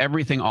saying is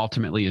everything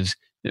ultimately is,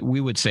 we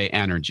would say,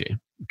 energy,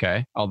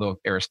 okay? Although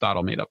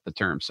Aristotle made up the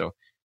term, so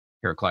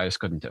Heraclitus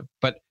couldn't have.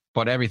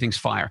 But everything's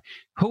fire.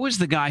 Who was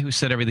the guy who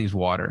said everything's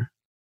water?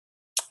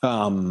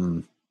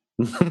 Wasn't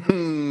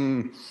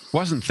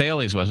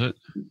Thales, was it?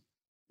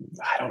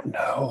 I don't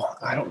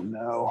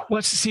know.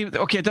 Let's see.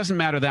 Okay, it doesn't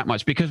matter that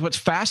much, because what's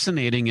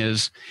fascinating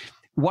is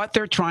what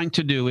they're trying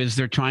to do is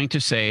they're trying to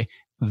say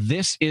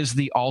this is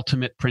the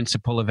ultimate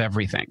principle of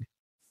everything.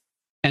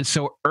 And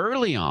so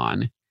early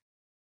on,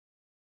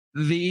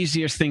 the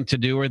easiest thing to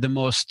do, or the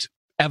most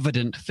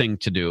evident thing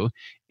to do,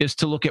 is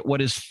to look at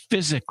what is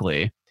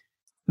physically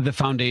the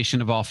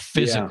foundation of all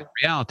physical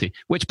reality,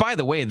 which, by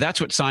the way,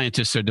 that's what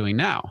scientists are doing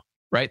now,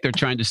 right? They're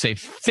trying to say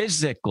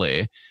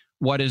physically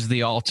what is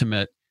the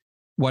ultimate,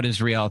 what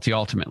is reality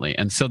ultimately.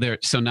 And so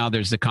now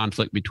there's the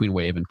conflict between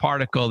wave and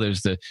particle,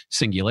 there's the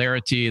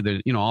singularity,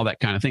 all that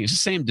kind of thing. It's the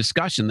same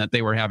discussion that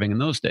they were having in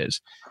those days.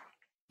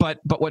 But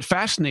what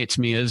fascinates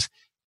me is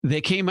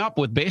they came up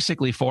with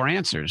basically 4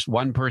 answers.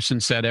 One person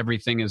said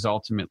everything is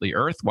ultimately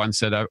earth. One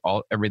said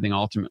everything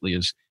ultimately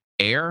is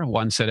air.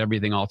 One said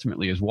everything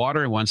ultimately is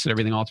water. One said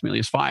everything ultimately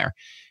is fire.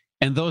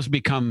 And those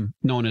become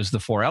known as the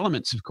 4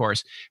 elements, of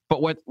course.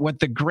 But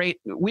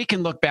we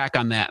can look back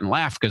on that and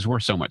laugh because we're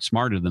so much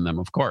smarter than them,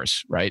 of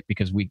course, right?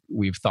 Because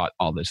we've thought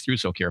all this through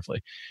so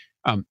carefully.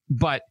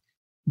 But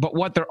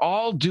what they're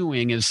all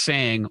doing is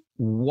saying,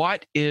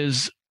 what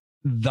is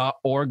the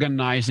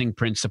organizing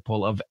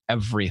principle of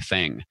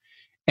everything?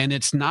 And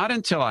it's not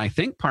until, I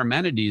think,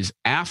 Parmenides,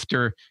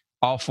 after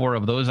all 4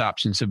 of those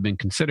options have been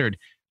considered,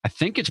 I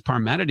think it's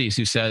Parmenides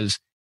who says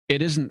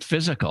it isn't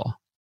physical.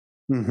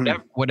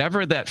 Mm-hmm.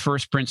 Whatever that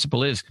first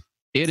principle is,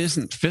 it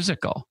isn't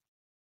physical.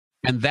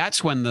 And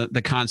that's when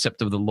the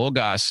concept of the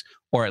Logos,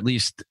 or at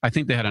least I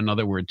think they had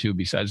another word too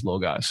besides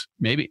Logos.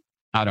 Maybe,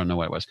 I don't know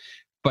what it was.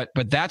 But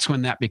that's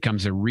when that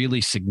becomes a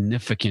really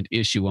significant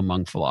issue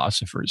among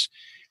philosophers.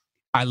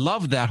 I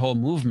love that whole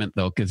movement,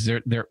 though, because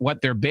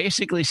what they're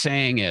basically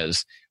saying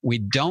is we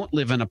don't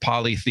live in a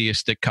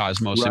polytheistic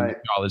cosmos in which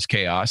all is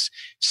chaos.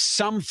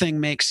 Something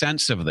makes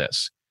sense of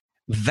this.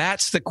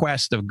 That's the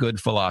quest of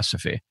good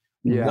philosophy.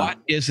 Yeah. What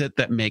is it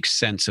that makes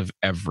sense of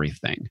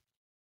everything?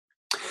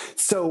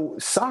 So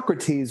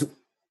Socrates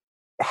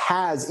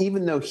has,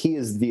 even though he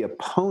is the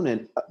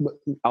opponent,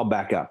 I'll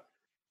back up.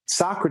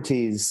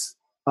 Socrates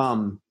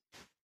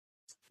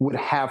would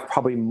have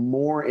probably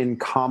more in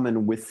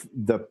common with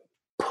the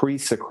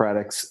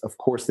pre-Socratics, of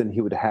course, than he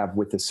would have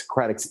with the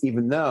Socratics,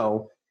 even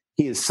though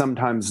he is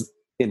sometimes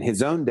in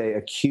his own day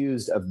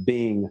accused of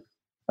being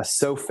a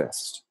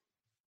sophist.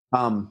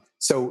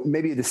 So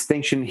maybe a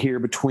distinction here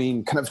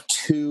between kind of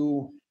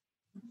 2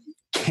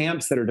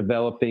 camps that are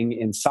developing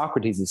in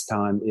Socrates'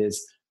 time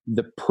is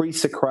the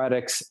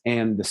pre-Socratics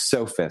and the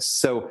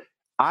sophists. So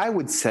I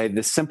would say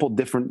the simple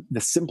difference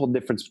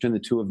between the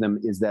 2 of them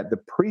is that the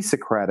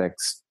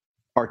pre-Socratics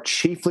are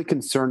chiefly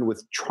concerned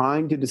with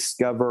trying to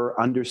discover,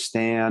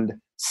 understand,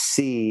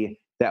 see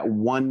that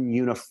one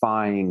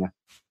unifying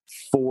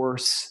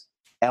force,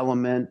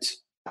 element,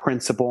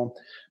 principle.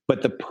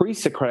 But the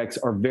pre-Socratics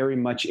are very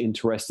much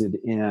interested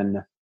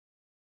in,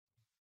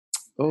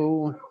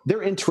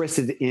 they're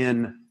interested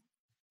in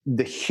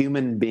the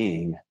human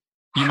being.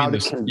 You mean the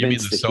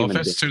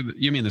sophists, or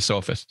you mean the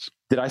sophists?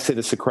 Did I say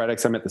the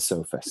Socratics? I meant the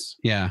sophists.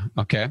 Yeah.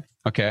 Okay.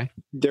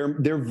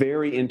 They're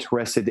very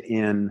interested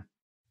in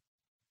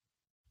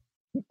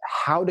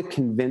how to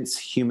convince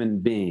human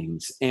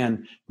beings,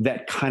 and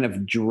that kind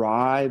of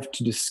drive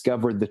to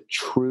discover the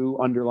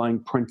true underlying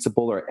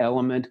principle or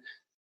element.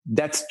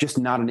 That's just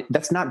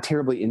that's not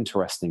terribly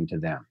interesting to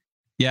them.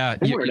 Yeah,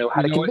 they want to know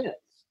how to convince.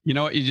 You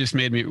know what you just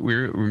made me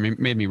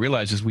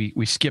realize is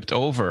we skipped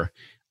over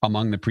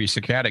among the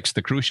pre-Socratics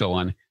the crucial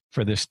one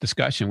for this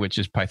discussion, which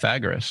is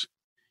Pythagoras,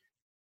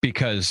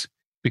 because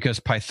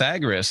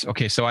Pythagoras.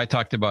 Okay, so I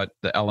talked about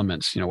the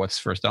elements. What's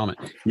the first element?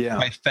 Yeah,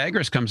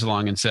 Pythagoras comes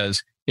along and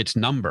says it's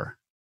number,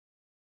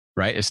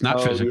 right? It's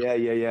not physical.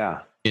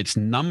 Yeah. It's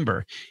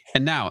number.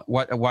 And now,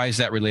 why is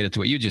that related to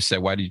what you just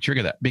said? Why did you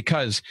trigger that?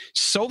 Because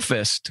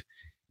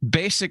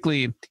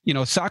basically,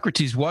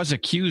 Socrates was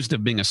accused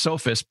of being a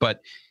sophist, but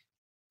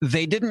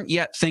they didn't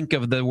yet think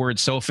of the word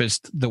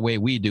sophist the way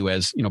we do,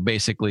 as,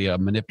 basically a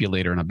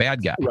manipulator and a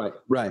bad guy.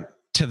 Right.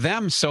 To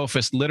them,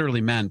 sophist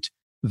literally meant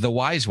the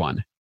wise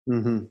one.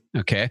 Mm-hmm.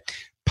 Okay.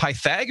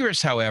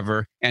 Pythagoras,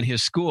 however, and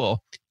his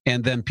school,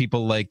 and then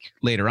people like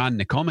later on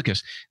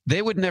Nicomachus,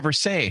 they would never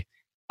say,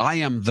 I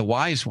am the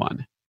wise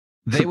one.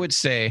 They would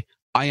say,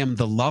 I am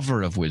the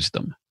lover of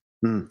wisdom.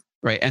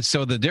 Right. And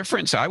so the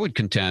difference, I would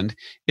contend,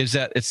 is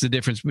that it's the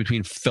difference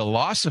between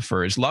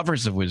philosophers,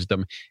 lovers of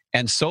wisdom,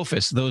 and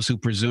sophists, those who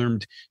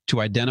presumed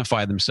to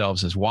identify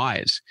themselves as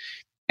wise.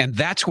 And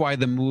that's why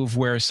the move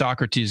where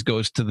Socrates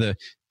goes to the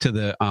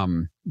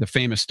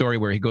famous story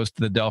where he goes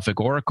to the Delphic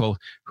oracle,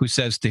 who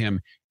says to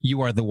him,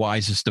 you are the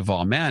wisest of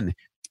all men,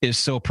 is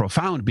so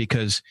profound,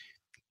 because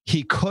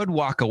he could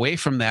walk away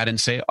from that and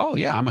say, oh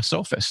yeah, I'm a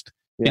sophist.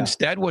 Yeah.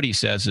 Instead, what he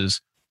says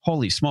is,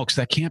 holy smokes,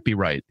 that can't be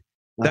right.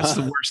 That's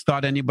the worst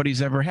thought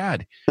anybody's ever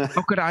had.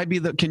 How could I be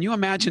can you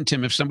imagine,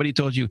 Tim, if somebody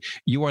told you,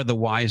 you are the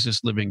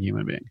wisest living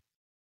human being?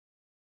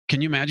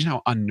 Can you imagine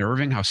how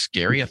unnerving, how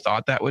scary a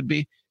thought that would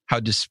be? How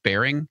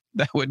despairing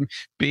that would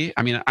be?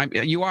 I mean,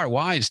 you are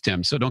wise,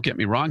 Tim, so don't get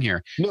me wrong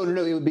here. No.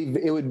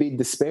 It would be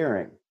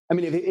despairing. I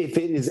mean,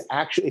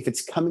 if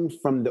it's coming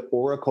from the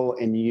oracle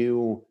and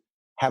you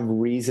have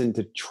reason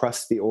to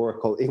trust the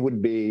oracle, it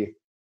would be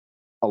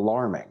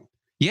alarming.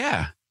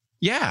 Yeah.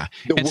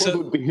 The world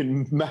would be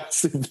in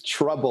massive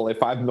trouble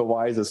if I'm the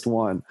wisest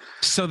one.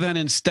 So then,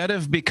 instead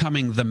of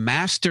becoming the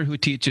master who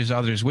teaches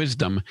others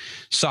wisdom,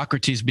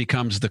 Socrates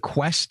becomes the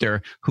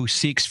quester who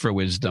seeks for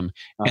wisdom.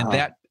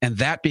 And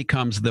that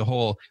becomes the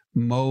whole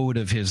mode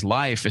of his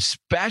life,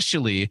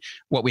 especially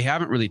what we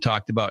haven't really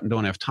talked about and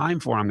don't have time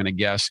for, I'm going to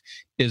guess,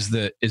 is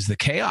the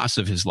chaos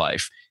of his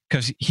life.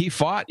 Because he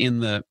fought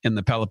in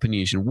the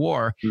Peloponnesian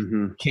War,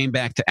 came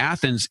back to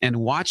Athens and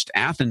watched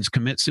Athens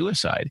commit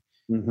suicide.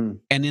 Mm-hmm.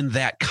 And in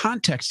that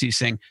context, he's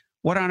saying,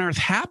 what on earth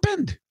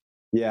happened?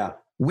 Yeah.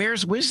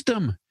 Where's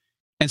wisdom?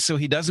 And so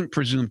he doesn't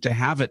presume to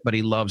have it, but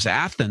he loves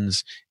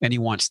Athens and he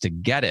wants to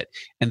get it.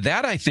 And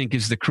that, I think,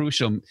 is the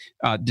crucial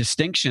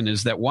distinction,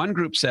 is that one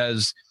group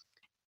says,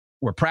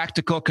 we're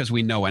practical because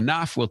we know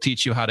enough. We'll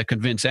teach you how to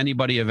convince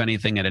anybody of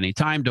anything at any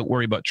time. Don't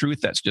worry about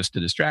truth. That's just a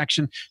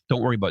distraction.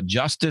 Don't worry about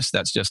justice.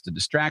 That's just a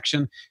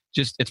distraction.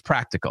 It's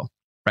practical.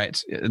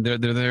 Right.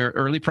 They're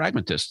early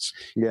pragmatists.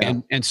 Yeah.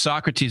 And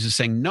Socrates is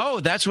saying,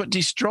 no, that's what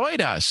destroyed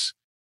us.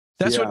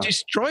 That's what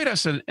destroyed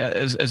us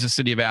as a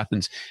city of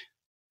Athens.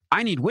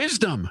 I need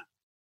wisdom.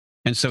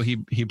 And so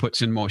he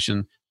puts in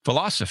motion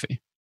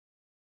philosophy.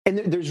 And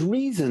there's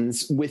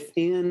reasons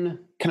within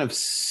kind of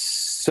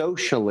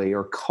socially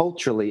or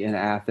culturally in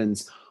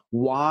Athens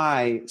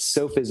why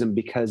sophism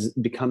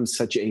becomes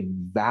such a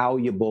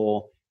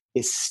valuable,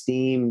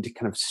 esteemed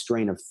kind of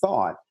strain of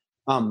thought.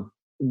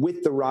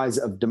 With the rise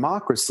of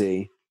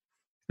democracy,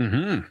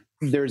 if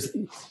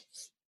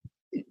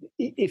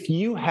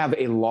you have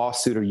a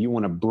lawsuit or you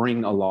want to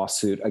bring a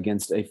lawsuit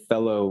against a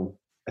fellow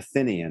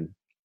Athenian,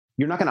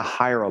 you're not going to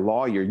hire a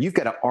lawyer. You've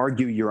got to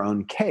argue your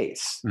own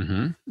case.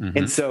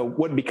 And so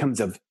what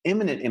becomes of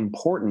eminent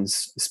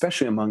importance,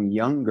 especially among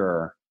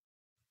younger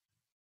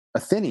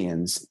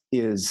Athenians,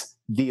 is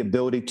the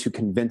ability to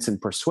convince and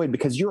persuade,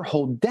 because your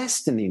whole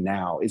destiny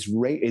now is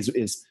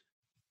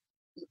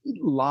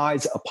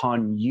lies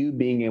upon you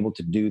being able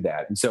to do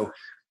that. And so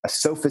a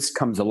sophist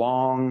comes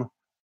along,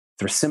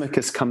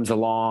 Thrasymachus comes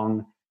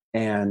along,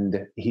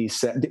 and he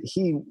said,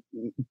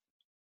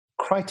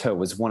 Crito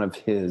was one of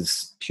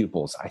his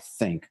pupils, I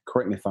think.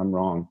 Correct me if I'm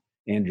wrong,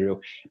 Andrew.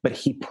 But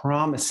he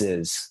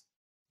promises,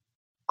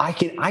 I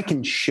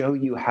can show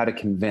you how to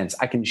convince.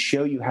 I can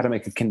show you how to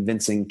make a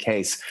convincing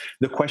case.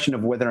 The question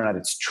of whether or not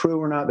it's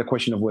true or not, the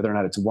question of whether or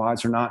not it's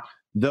wise or not,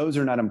 those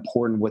are not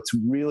important. What's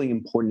really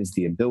important is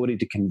the ability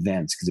to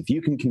convince. Because if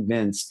you can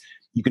convince,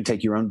 you can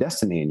take your own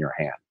destiny in your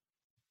hand.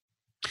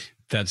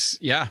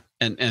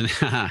 And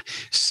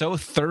so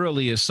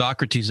thoroughly is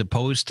Socrates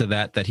opposed to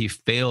that he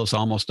fails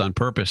almost on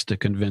purpose to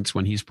convince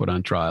when he's put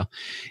on trial.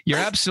 You're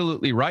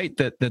absolutely right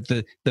that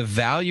the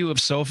value of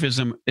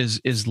sophism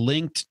is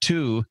linked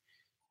to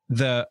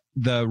the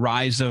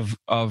rise of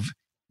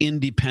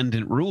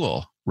independent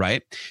rule.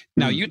 Right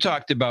now, you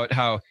talked about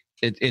how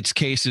it's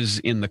cases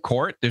in the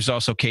court. There's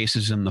also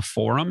cases in the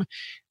forum.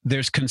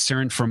 There's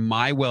concern for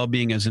my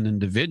well-being as an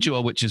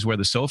individual, which is where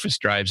the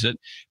sophist drives it.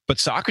 But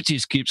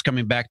Socrates keeps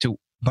coming back to,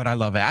 but I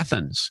love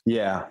Athens.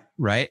 Yeah.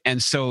 Right.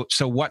 And so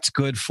what's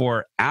good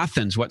for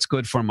Athens, what's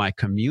good for my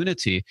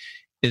community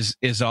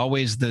is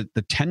always the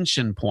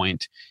tension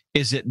point.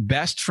 Is it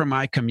best for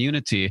my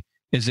community?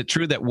 Is it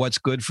true that what's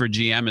good for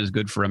GM is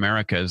good for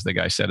America, as the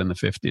guy said in the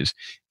 50s?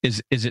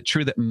 Is it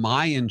true that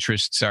my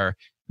interests are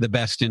the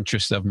best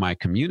interests of my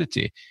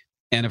community?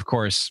 And of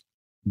course,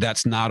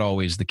 that's not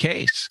always the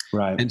case.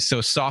 Right. And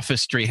so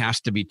sophistry has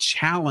to be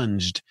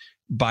challenged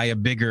by a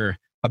bigger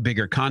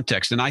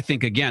context. And I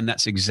think, again,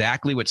 that's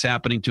exactly what's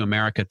happening to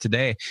America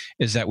today,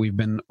 is that we've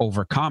been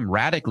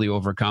radically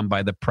overcome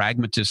by the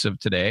pragmatists of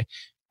today,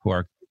 who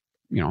are,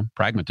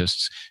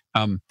 pragmatists,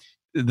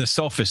 the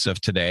sophists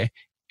of today.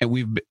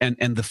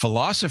 And the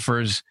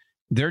philosophers,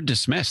 they're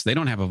dismissed. They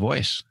don't have a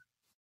voice.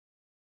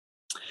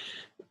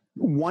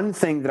 One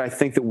thing that I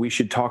think that we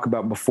should talk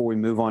about before we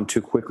move on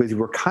too quickly is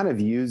we're kind of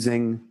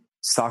using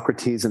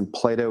Socrates and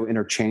Plato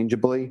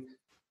interchangeably.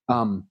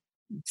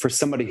 For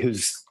somebody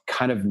who's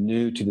kind of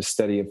new to the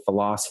study of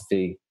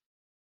philosophy,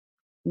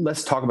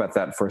 let's talk about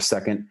that for a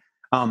second.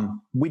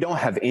 We don't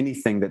have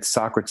anything that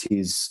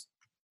Socrates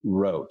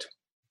wrote.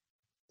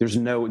 There's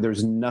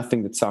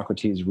nothing that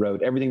Socrates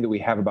wrote. Everything that we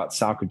have about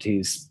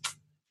Socrates,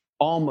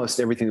 almost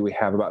everything that we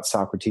have about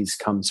Socrates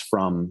comes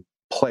from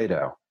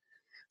Plato.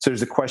 So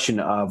there's a question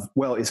of,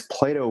 well, is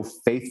Plato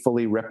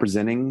faithfully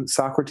representing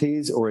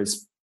Socrates, or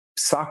is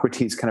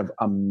Socrates kind of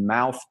a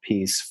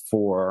mouthpiece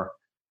for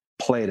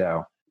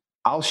Plato?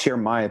 I'll share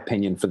my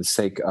opinion for the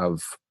sake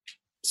of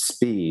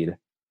speed.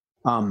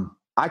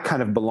 I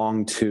kind of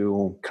belong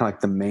to kind of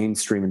like the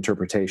mainstream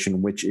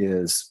interpretation, which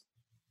is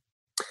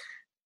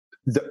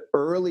the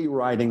early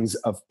writings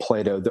of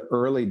Plato, the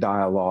early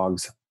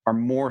dialogues are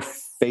more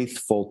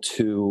faithful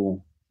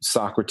to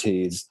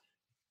Socrates.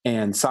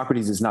 And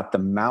Socrates is not the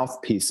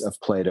mouthpiece of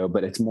Plato,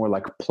 but it's more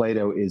like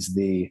Plato is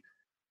the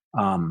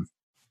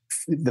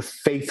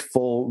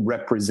faithful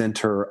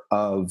representer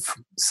of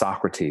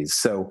Socrates.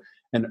 So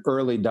an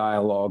early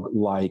dialogue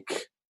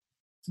like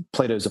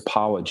Plato's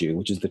Apology,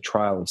 which is the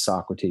trial of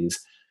Socrates,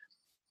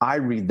 I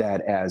read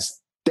that as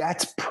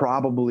that's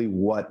probably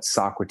what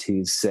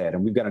Socrates said.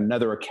 And we've got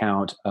another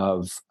account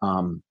of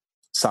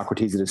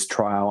Socrates at his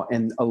trial,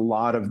 and a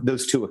lot of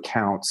those two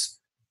accounts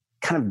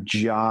kind of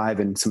jive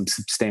in some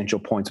substantial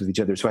points with each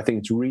other. So I think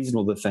it's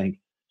reasonable to think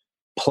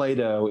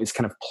Plato is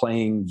kind of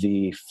playing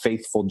the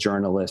faithful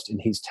journalist,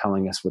 and he's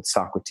telling us what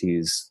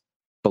Socrates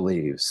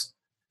believes.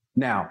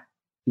 Now,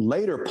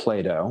 later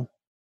Plato,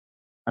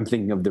 I'm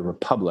thinking of the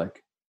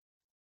Republic,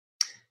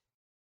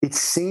 it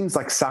seems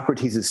like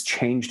Socrates has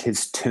changed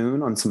his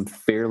tune on some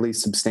fairly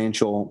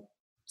substantial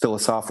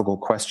philosophical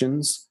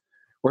questions,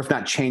 or if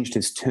not changed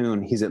his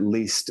tune, he's at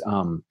least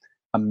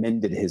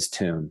amended his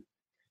tune.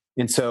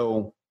 And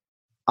so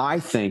I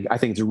think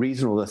it's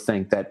reasonable to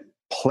think that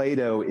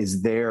Plato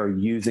is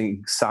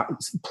using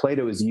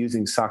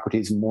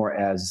Socrates more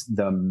as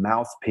the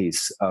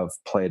mouthpiece of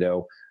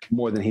Plato,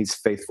 more than he's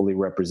faithfully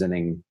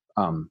representing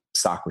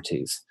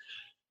Socrates.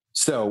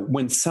 So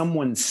when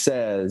someone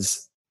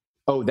says,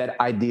 oh, that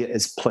idea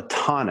is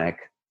Platonic,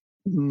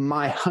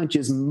 my hunch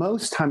is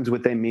most times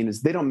what they mean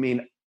is they don't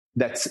mean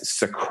that's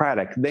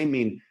Socratic. They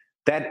mean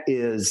that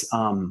is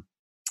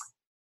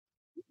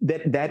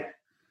that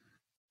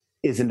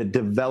is in a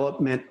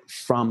development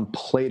from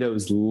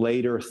Plato's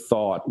later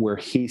thought, where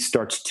he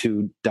starts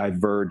to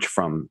diverge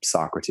from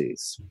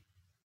Socrates.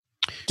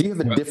 Do you have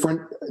a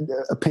different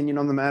opinion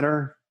on the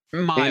matter?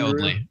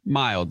 Mildly.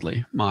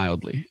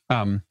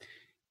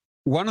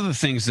 One of the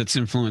things that's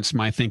influenced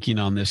my thinking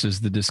on this is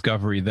the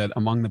discovery that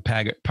among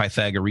the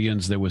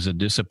Pythagoreans, there was a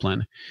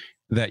discipline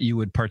that you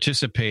would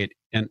participate,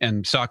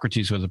 and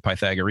Socrates was a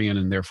Pythagorean,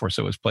 and therefore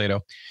so was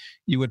Plato.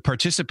 You would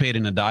participate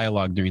in a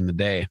dialogue during the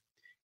day,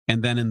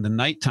 and then in the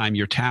nighttime,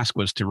 your task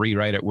was to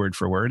rewrite it word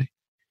for word.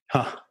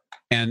 Huh.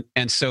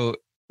 And so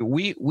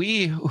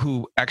we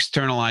who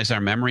externalize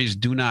our memories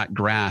do not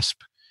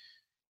grasp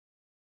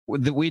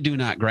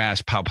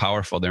how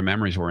powerful their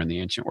memories were in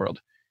the ancient world.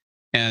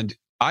 And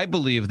I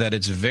believe that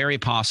it's very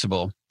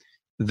possible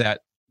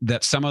that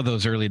some of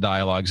those early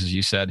dialogues, as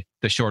you said,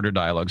 the shorter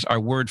dialogues, are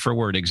word for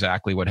word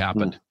exactly what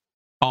happened,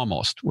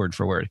 almost word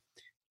for word,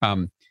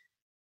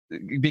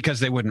 because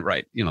they wouldn't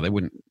they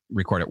wouldn't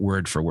record it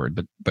word for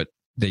word, but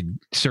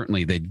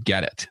they'd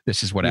get it.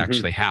 This is what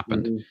actually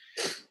happened.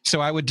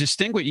 So I would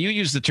distinguish. You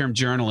use the term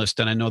journalist,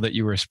 and I know that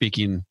you were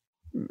speaking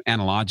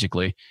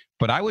analogically,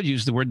 but I would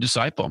use the word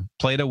disciple.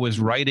 Plato was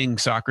writing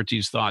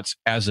Socrates' thoughts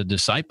as a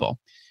disciple,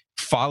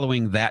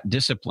 following that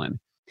discipline.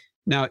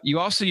 Now, you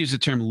also use the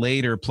term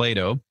later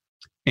Plato,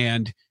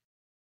 and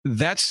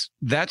that's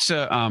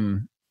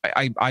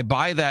I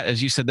buy that.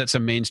 As you said, that's a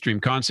mainstream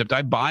concept.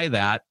 I buy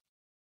that,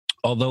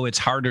 although it's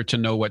harder to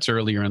know what's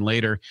earlier and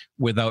later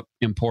without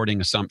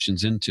importing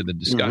assumptions into the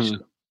discussion.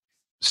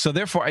 So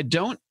therefore,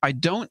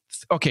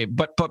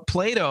 but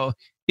Plato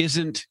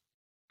isn't,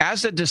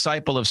 as a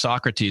disciple of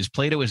Socrates,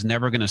 Plato is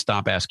never going to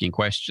stop asking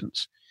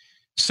questions.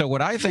 So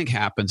what I think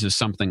happens is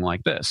something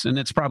like this, and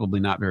it's probably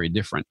not very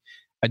different.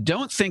 I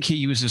don't think he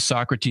uses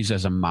Socrates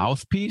as a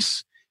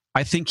mouthpiece.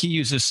 I think he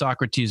uses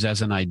Socrates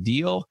as an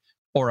ideal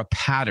or a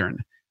pattern,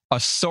 a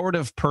sort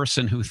of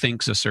person who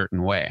thinks a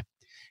certain way.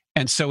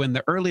 And so in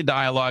the early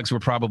dialogues, we're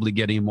probably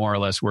getting more or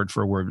less word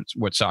for word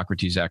what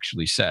Socrates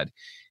actually said.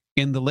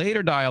 In the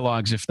later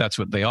dialogues, if that's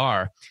what they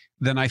are,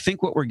 then I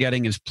think what we're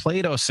getting is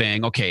Plato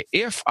saying, okay,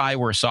 if I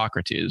were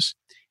Socrates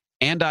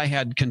and I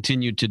had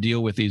continued to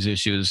deal with these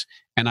issues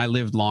and I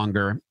lived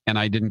longer and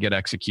I didn't get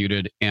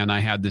executed and I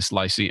had this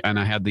lycée and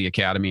I had the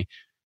academy,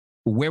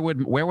 where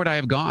would I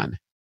have gone?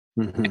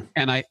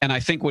 And I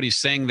think what he's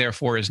saying,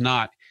 therefore, is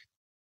not,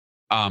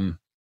 I'm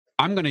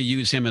going to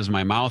use him as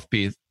my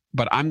mouthpiece,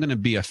 but I'm going to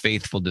be a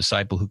faithful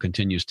disciple who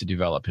continues to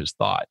develop his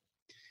thought.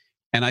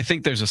 And I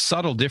think there's a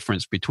subtle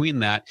difference between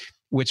that.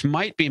 which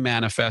might be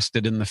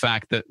manifested in the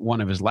fact that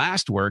one of his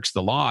last works,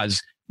 The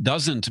Laws,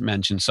 doesn't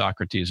mention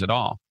Socrates at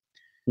all.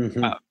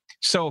 Mm-hmm.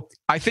 So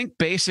I think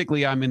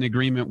basically I'm in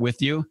agreement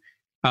with you.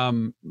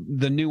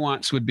 The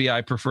nuance would be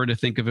I prefer to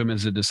think of him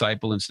as a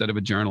disciple instead of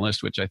a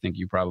journalist, which I think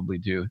you probably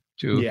do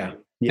too. Yeah.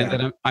 And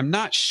then I'm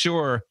not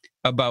sure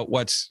about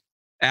what's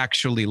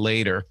actually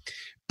later,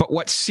 but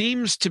what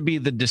seems to be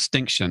the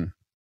distinction,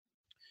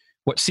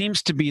 what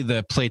seems to be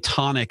the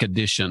Platonic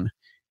edition,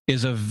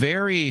 is a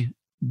very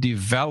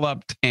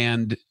developed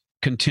and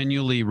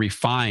continually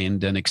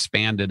refined and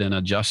expanded and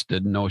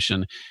adjusted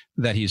notion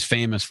that he's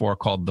famous for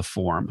called the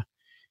form.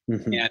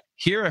 Mm-hmm. And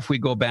here, if we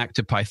go back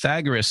to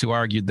Pythagoras, who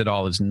argued that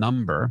all is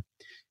number,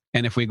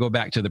 and if we go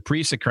back to the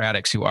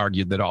pre-Socratics, who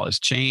argued that all is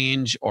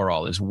change or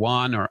all is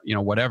one, or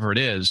whatever it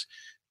is,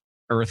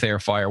 earth, air,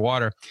 fire,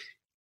 water,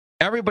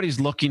 everybody's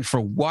looking for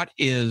what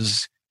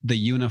is the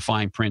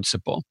unifying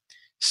principle.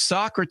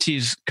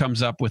 Socrates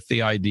comes up with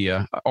the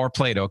idea, or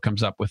Plato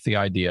comes up with the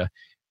idea,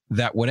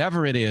 that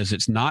whatever it is,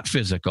 it's not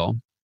physical,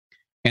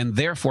 and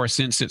therefore,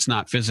 since it's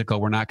not physical,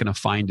 we're not going to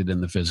find it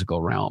in the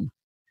physical realm.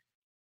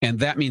 And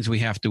that means we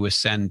have to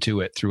ascend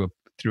to it through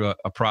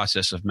a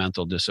process of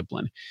mental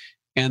discipline.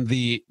 And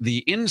the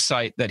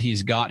insight that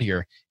he's got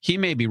here, he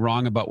may be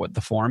wrong about what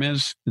the form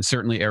is, and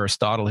certainly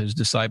Aristotle, his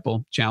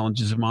disciple,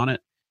 challenges him on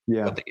it.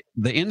 Yeah. But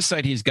the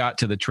insight he's got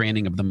to the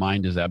training of the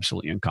mind is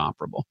absolutely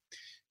incomparable,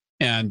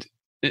 and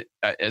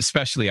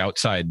especially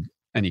outside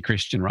any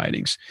Christian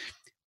writings.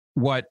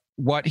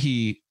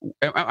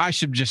 I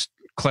should just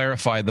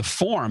clarify the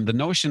form. The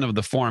notion of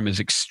the form is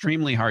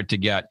extremely hard to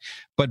get,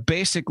 but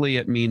basically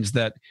it means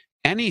that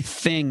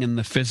anything in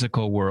the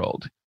physical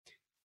world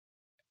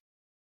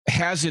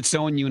has its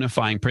own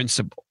unifying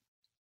principle,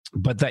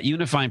 but that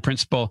unifying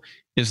principle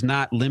is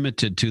not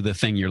limited to the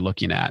thing you're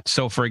looking at.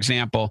 So, for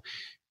example,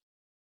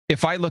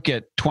 if I look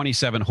at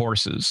 27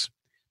 horses,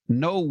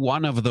 no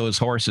one of those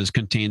horses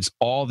contains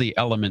all the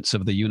elements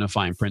of the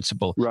unifying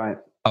principle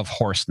of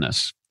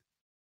horseness.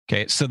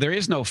 Okay, so there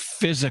is no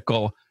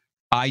physical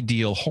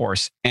ideal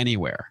horse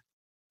anywhere.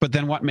 But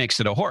then what makes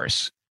it a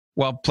horse?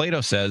 Well,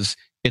 Plato says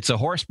it's a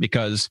horse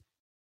because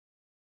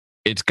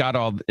it's got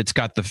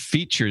the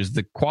features,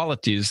 the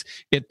qualities.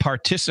 It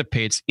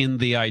participates in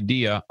the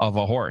idea of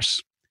a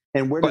horse.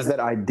 And where is that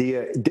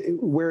idea?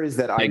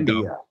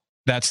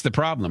 That's the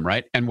problem,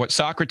 right? And what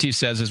Socrates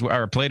says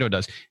or Plato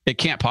does, it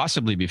can't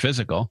possibly be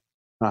physical.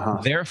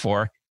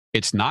 Therefore,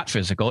 it's not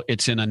physical.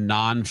 It's in a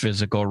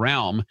non-physical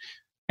realm.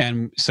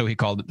 And so he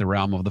called it the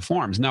realm of the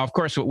forms. Now, of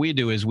course, what we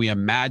do is we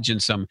imagine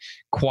some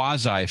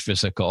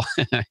quasi-physical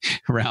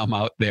realm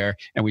out there,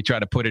 and we try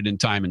to put it in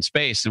time and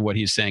space. And what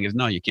he's saying is,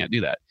 no, you can't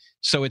do that.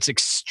 So it's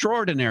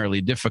extraordinarily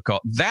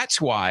difficult.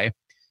 That's why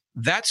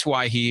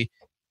he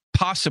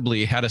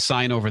possibly had a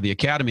sign over the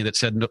academy that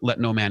said, "Let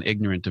no man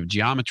ignorant of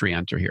geometry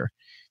enter here."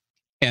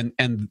 And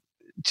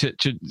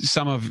to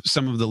some of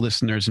the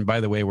listeners, and by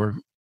the way, we're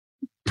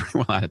pretty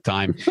well out of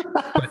time.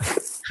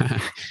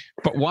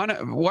 But one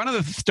of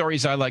the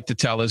stories I like to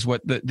tell is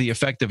what the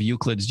effect of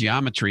Euclid's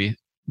geometry,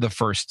 the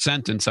first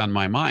sentence, on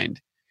my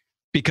mind.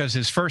 Because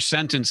his first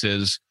sentence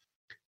is,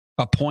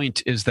 "A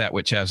point is that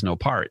which has no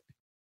part."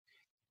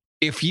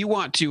 If you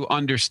want to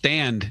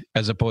understand,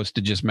 as opposed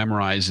to just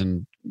memorize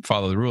and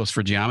follow the rules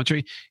for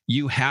geometry,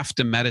 you have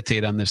to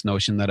meditate on this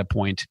notion that a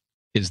point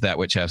is that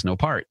which has no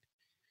part.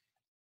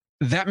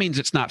 That means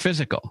it's not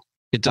physical.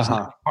 It doesn't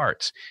have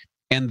parts.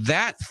 And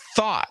that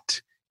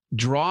thought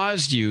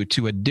draws you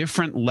to a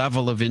different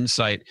level of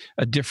insight,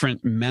 a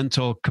different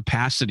mental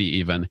capacity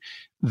even,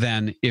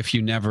 than if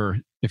you never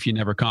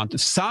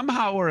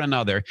somehow or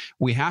another.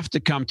 We have to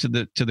come to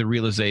the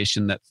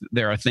realization that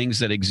there are things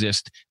that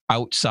exist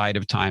outside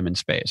of time and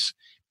space.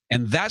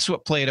 And that's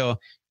what Plato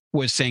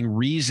was saying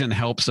reason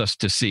helps us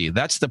to see.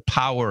 That's the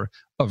power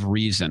of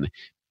reason.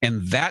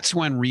 And that's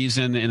when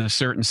reason, in a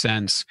certain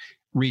sense,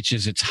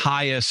 reaches its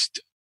highest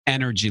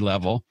energy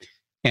level.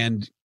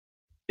 And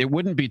it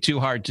wouldn't be too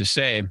hard to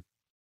say,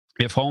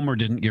 if Homer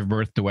didn't give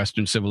birth to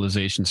Western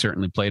civilization,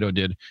 certainly Plato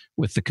did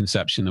with the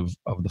conception of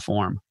the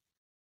form.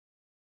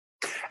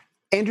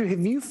 Andrew,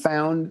 have you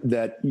found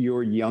that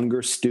your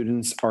younger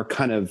students are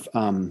kind of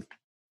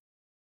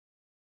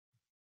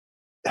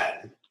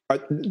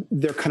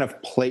they're kind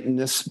of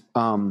Platonists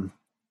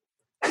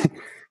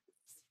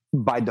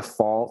by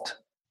default?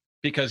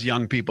 Because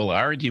young people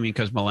are? Do you mean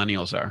because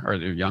millennials are, or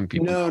young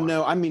people?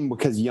 No. I mean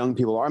because young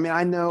people are. I mean,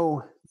 I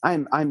know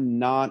I'm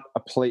not a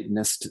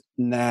Platonist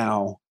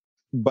now,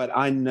 but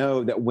I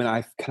know that when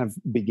I kind of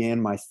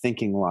began my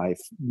thinking life,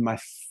 my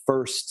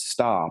first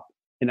stop,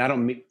 and I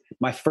don't mean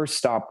my first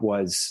stop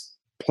was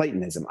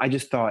Platonism. I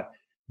just thought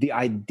the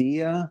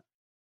idea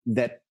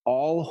that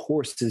all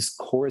horses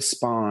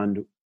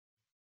correspond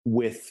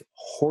with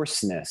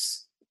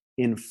horseness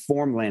in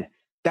formland,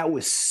 that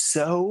was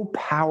so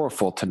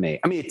powerful to me.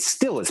 I mean, it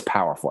still is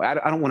powerful. I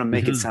don't want to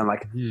make it sound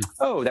like,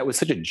 oh, that was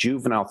such a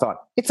juvenile thought.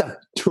 It's a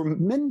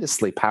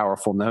tremendously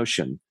powerful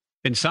notion.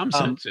 In some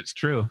sense, it's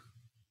true.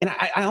 And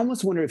I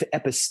almost wonder if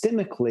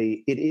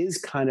epistemically it is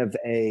kind of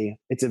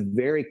it's a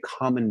very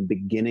common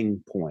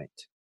beginning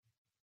point.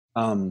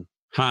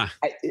 I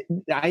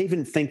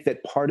even think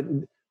that part of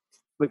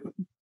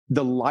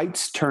the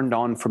lights turned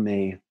on for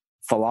me,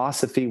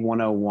 Philosophy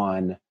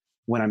 101,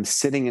 when I'm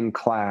sitting in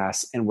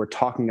class and we're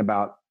talking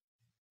about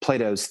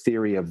Plato's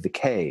theory of the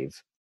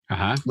cave.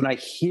 When I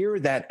hear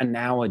that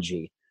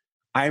analogy,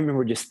 I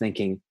remember just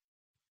thinking,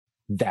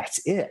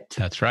 that's it.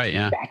 That's right.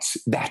 Yeah.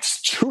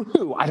 That's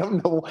true. I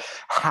don't know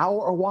how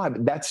or why,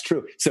 but that's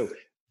true. So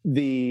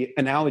the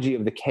analogy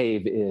of the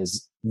cave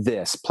is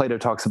this. Plato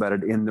talks about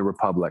it in the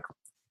Republic.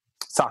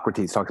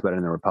 Socrates talks about it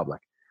in the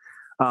Republic.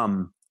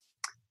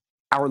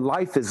 Our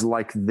life is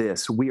like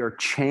this. We are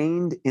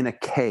chained in a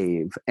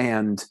cave,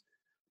 and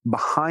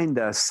behind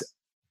us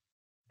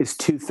is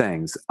two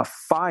things: a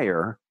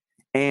fire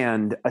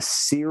and a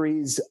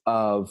series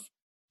of,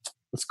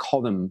 let's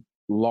call them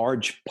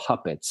large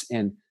puppets.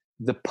 And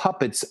the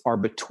puppets are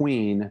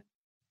between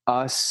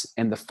us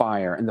and the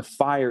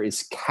fire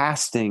is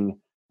casting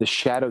the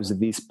shadows of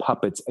these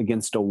puppets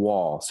against a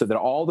wall, so that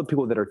all the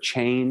people that are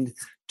chained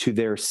to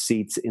their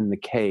seats in the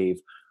cave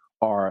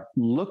are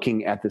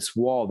looking at this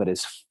wall that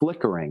is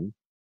flickering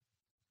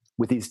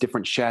with these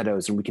different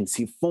shadows, and we can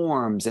see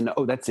forms, and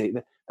that's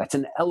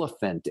an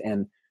elephant,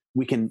 and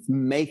we can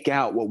make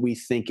out what we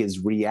think is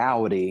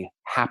reality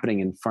happening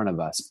in front of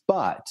us.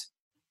 But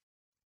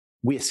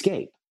we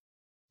escape.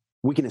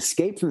 We can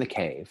escape from the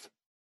cave.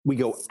 We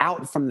go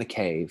out from the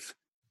cave,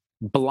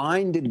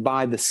 blinded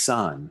by the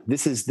sun.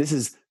 This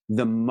is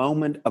the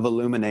moment of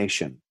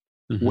illumination,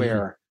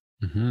 where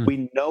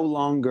we no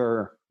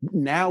longer,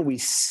 now we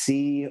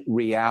see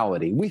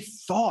reality. We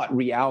thought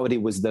reality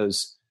was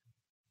those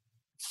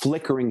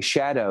flickering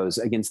shadows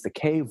against the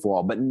cave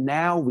wall, but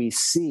now we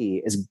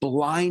see, as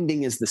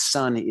blinding as the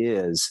sun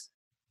is,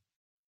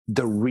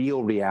 the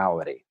real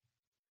reality.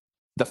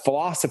 The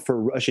philosopher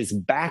rushes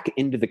back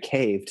into the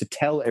cave to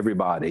tell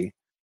everybody,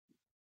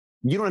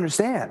 you don't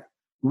understand.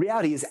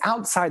 Reality is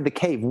outside the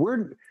cave.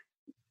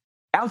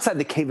 Outside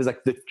the cave is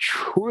like the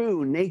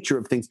true nature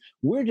of things.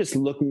 We're just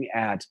looking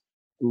at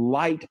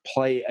light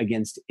play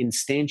against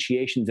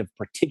instantiations of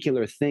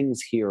particular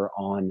things here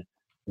on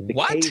the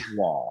cave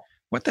wall.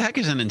 What the heck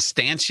is an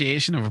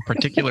instantiation of a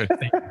particular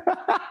thing?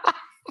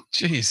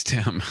 Jeez,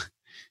 Tim.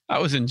 I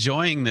was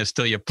enjoying this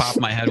till you popped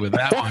my head with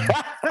that one.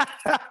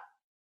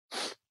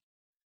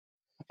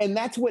 And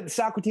that's what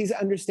Socrates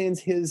understands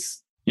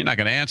his... You're not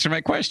going to answer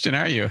my question,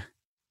 are you?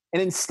 You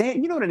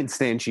know what an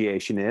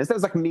instantiation is? That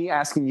was like me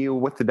asking you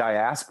what the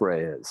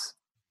diaspora is.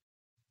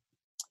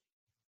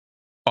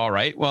 All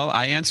right. Well,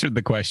 I answered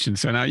the question,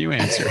 so now you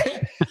answer.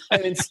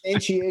 An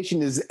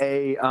instantiation is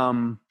a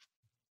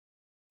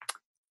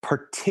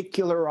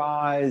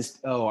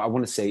particularized, I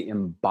want to say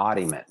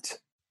embodiment.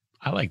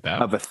 I like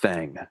that. Of a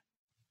thing.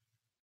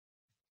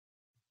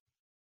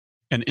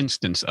 An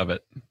instance of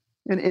it.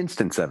 An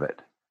instance of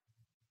it.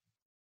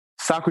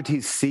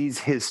 Socrates sees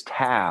his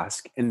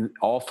task, and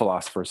all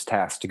philosophers'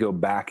 task, to go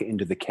back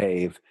into the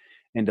cave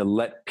and to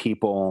let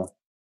people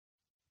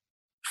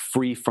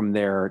free from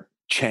their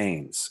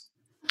chains.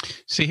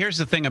 See, here's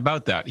the thing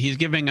about that. He's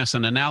giving us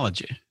an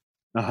analogy.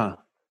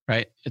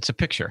 Right? It's a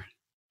picture.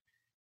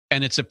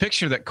 And it's a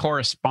picture that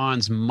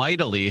corresponds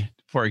mightily,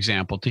 for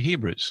example, to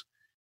Hebrews,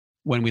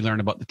 when we learn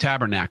about the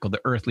tabernacle, the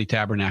earthly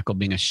tabernacle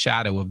being a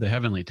shadow of the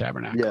heavenly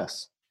tabernacle.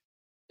 Yes.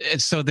 And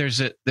so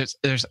there's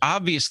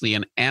obviously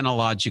an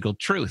analogical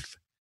truth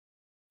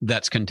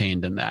that's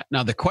contained in that.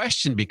 Now the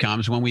question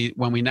becomes, when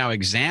we now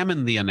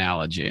examine the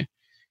analogy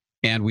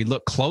and we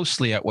look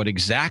closely at what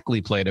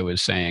exactly Plato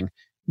is saying,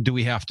 do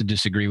we have to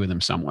disagree with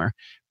him somewhere?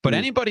 But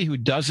anybody who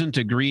doesn't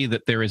agree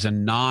that there is a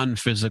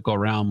non-physical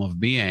realm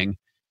of being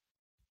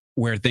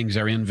where things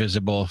are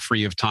invisible,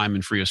 free of time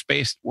and free of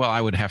space, well,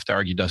 I would have to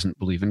argue doesn't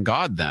believe in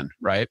God then,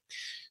 right?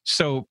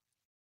 So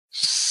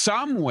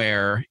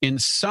somewhere, in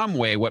some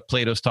way, what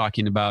Plato's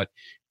talking about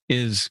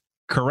is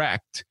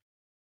correct.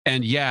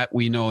 And yet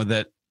we know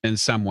that in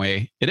some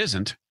way it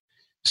isn't.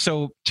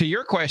 So to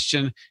your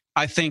question,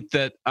 I think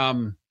that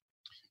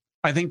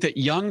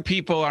young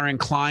people are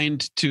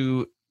inclined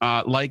to,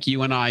 like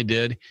you and I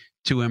did,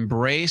 to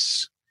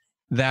embrace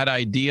that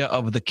idea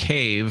of the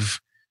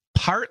cave,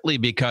 partly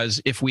because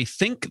if we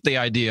think the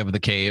idea of the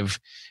cave,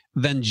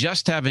 then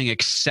just having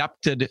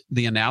accepted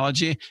the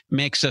analogy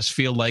makes us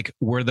feel like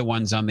we're the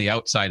ones on the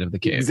outside of the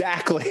cave.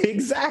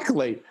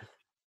 Exactly.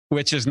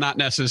 Which is not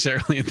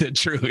necessarily the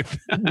truth.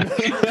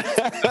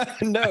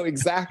 No,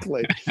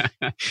 exactly.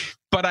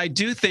 But I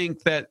do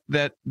think that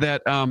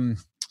the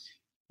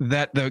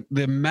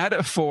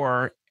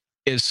metaphor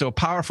is so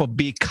powerful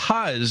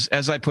because,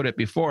 as I put it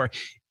before,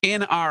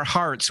 in our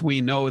hearts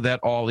we know that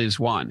all is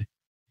one.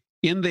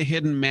 In the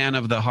hidden man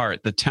of the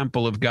heart, the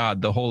temple of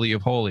God, the Holy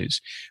of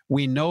Holies,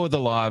 we know the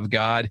law of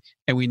God,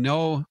 and we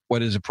know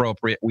what is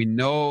appropriate. We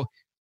know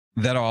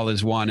that all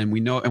is one, and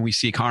we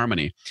seek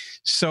harmony.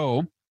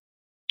 So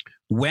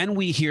when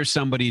we hear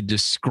somebody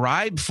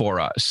describe for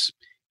us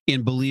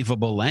in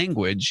believable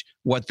language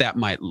what that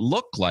might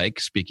look like,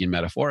 speaking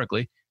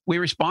metaphorically, we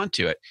respond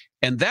to it.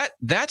 And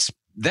that's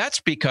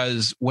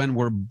because when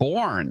we're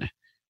born,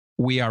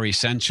 we are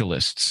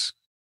essentialists.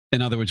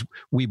 In other words,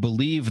 we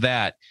believe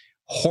that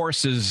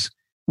horses,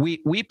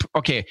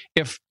 okay,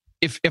 if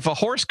a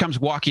horse comes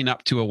walking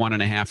up to a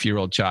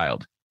 1.5-year-old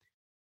child,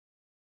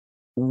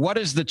 what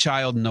does the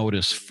child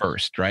notice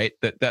first, right?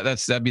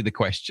 That'd be the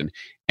question.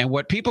 And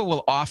what people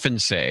will often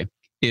say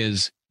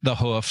is the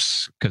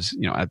hoofs, because,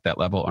 at that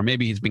level, or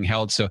maybe he's being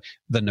held, so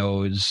the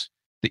nose,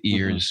 the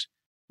ears.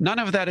 None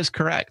of that is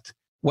correct.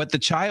 What the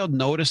child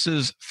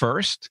notices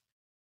first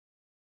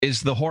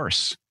is the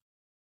horse.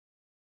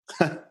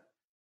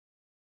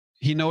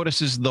 He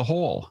notices the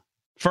whole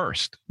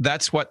first.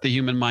 That's what the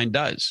human mind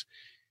does.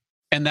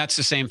 And that's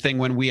the same thing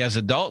when we as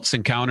adults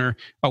encounter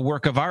a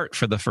work of art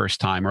for the first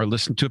time, or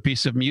listen to a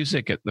piece of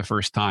music at the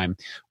first time,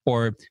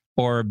 or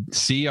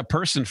see a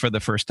person for the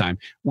first time.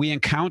 We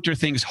encounter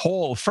things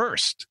whole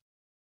first.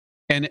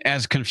 And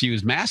as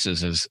confused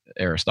masses, as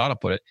Aristotle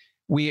put it,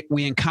 we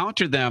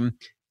encounter them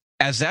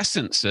as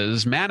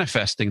essences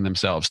manifesting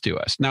themselves to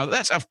us. Now,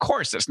 that's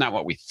not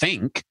what we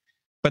think,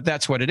 but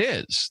that's what it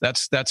is.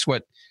 That's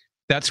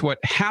what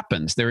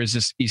happens. There is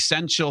this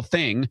essential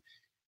thing,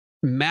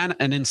 an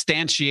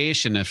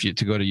instantiation,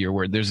 to go to your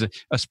word. There's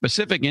a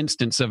specific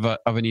instance of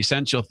an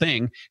essential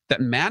thing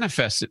that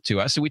manifests it to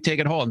us, and we take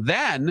it whole. And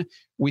then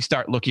we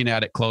start looking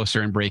at it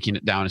closer and breaking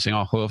it down and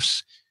saying,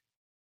 hoofs,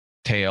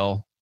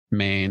 tail,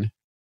 mane,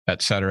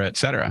 et cetera, et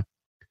cetera.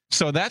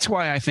 So that's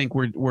why I think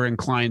we're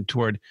inclined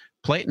toward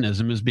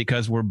Platonism, is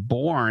because we're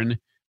born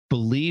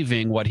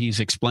believing what he's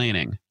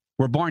explaining.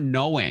 We're born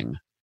knowing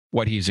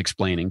what he's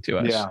explaining to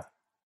us. Yeah.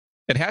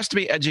 It has to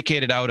be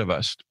educated out of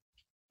us.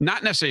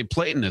 Not necessarily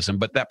Platonism,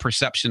 but that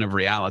perception of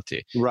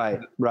reality. Right.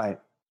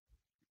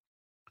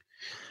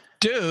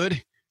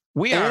 Dude,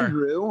 we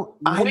Andrew,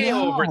 are way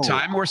over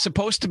time. We're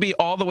supposed to be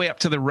all the way up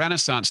to the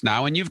Renaissance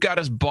now, and you've got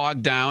us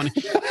bogged down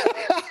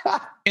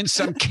in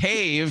some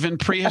cave in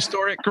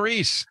prehistoric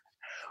Greece.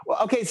 Well,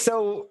 okay,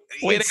 so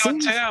way to go,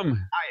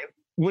 Tim.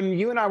 When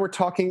you and I were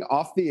talking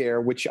off the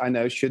air, which I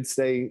know should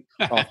stay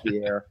off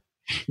the air,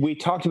 we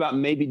talked about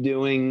maybe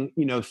doing,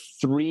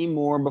 3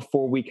 more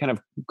before we kind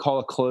of call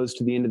a close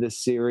to the end of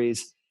this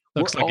series.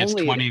 Looks like it's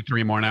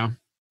 23 more now.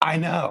 I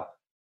know.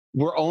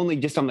 We're only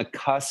just on the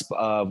cusp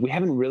of, we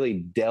haven't really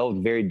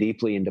delved very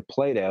deeply into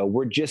Plato.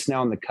 We're just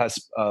now on the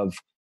cusp of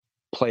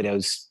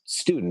Plato's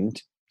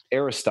student,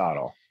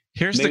 Aristotle.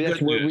 Here's the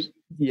good news.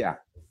 Yeah.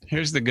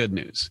 Here's the good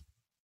news.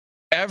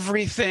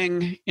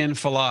 Everything in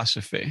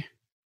philosophy,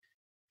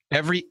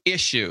 every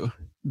issue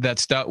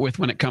that's dealt with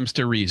when it comes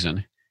to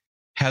reason,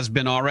 has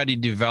been already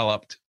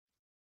developed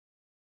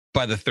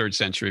by the 3rd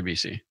century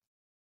BC.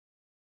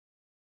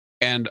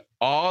 And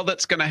all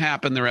that's going to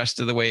happen the rest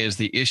of the way is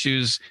the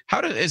issues.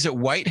 Is it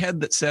Whitehead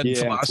that said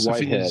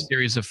philosophy is a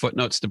series of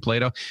footnotes to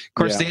Plato? Of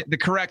course, the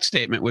correct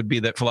statement would be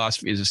that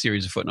philosophy is a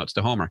series of footnotes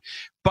to Homer.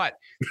 But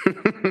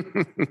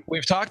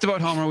we've talked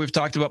about Homer, we've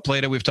talked about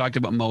Plato, we've talked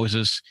about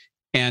Moses,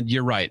 and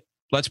you're right.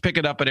 Let's pick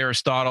it up at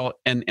Aristotle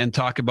and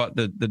talk about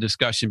the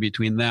discussion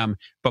between them.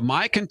 But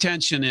my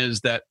contention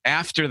is that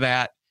after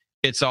that,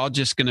 it's all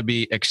just going to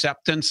be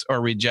acceptance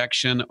or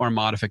rejection or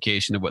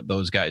modification of what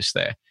those guys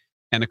say.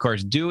 And of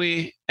course,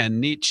 Dewey and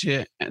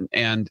Nietzsche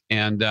and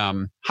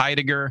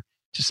Heidegger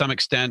to some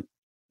extent,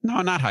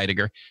 no, not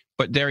Heidegger,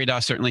 but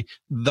Derrida certainly,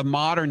 the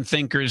modern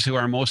thinkers who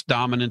are most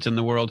dominant in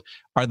the world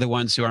are the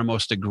ones who are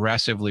most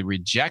aggressively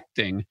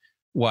rejecting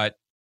what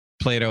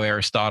Plato,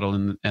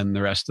 Aristotle, and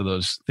the rest of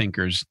those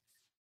thinkers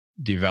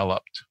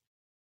developed.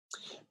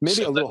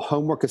 Maybe a little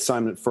homework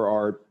assignment for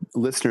our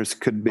listeners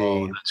could be...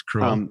 Oh, that's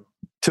cruel.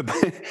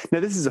 Now,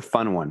 this is a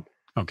fun one.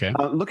 Okay.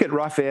 Look at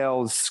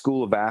Raphael's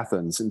School of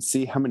Athens and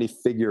see how many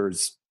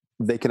figures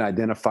they can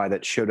identify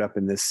that showed up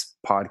in this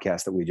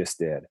podcast that we just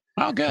did.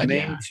 Oh, good.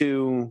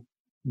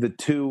 The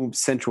 2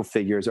 central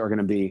figures are going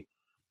to be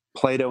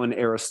Plato and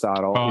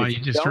Aristotle. Oh,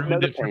 you just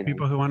ruined it for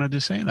people who wanted to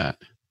say that.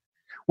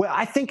 Well,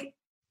 I think,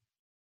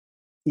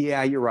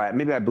 yeah, you're right.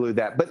 Maybe I blew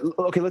that. But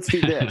okay, let's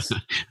do this.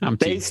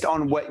 Based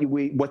on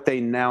what they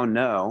now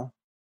know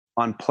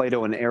on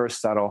Plato and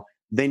Aristotle,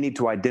 they need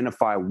to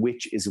identify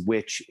which is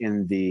which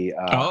in the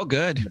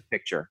the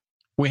picture.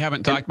 We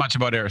haven't talked much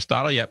about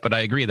Aristotle yet, but I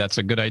agree that's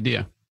a good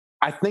idea.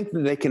 I think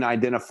that they can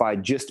identify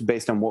just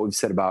based on what we've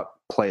said about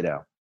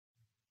Plato.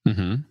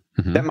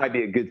 That might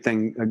be a good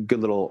thing, a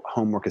good little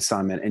homework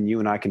assignment, and you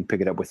and I can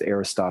pick it up with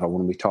Aristotle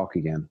when we talk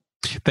again.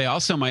 They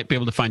also might be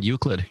able to find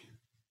Euclid.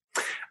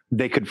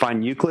 They could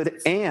find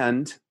Euclid,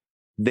 and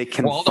they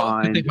can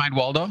find... Did they find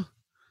Waldo?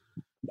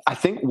 I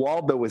think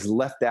Waldo was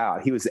left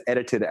out. He was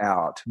edited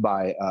out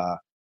by...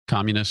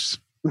 communists.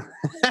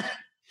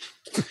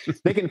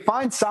 They can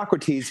find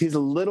Socrates. He's a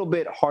little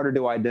bit harder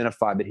to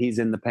identify, but he's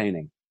in the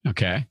painting.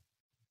 Okay.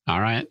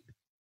 All right.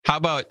 How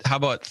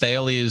about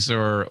Thales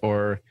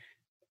or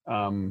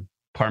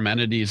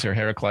Parmenides or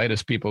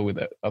Heraclitus, people with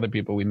other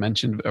people we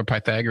mentioned, or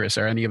Pythagoras?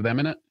 Are any of them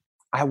in it?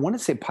 I want to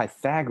say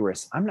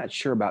Pythagoras. I'm not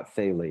sure about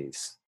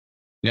Thales.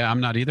 Yeah, I'm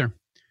not either.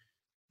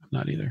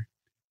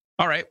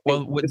 All right.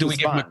 Well, do we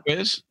give him a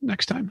quiz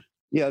next time?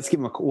 Yeah,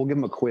 we'll give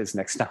him a quiz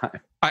next time.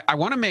 I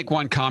want to make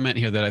one comment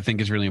here that I think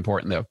is really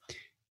important, though.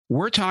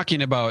 We're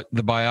talking about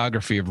the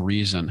biography of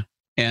reason,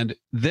 and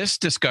this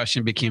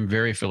discussion became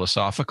very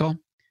philosophical.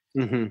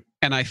 Mm-hmm.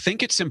 And I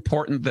think it's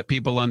important that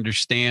people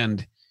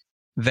understand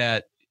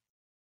that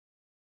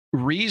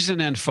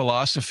reason and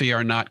philosophy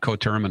are not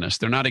coterminous.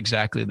 They're not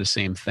exactly the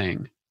same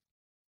thing.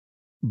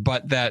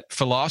 But that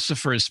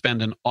philosophers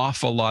spend an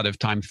awful lot of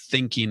time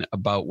thinking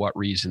about what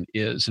reason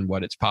is and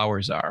what its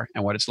powers are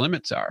and what its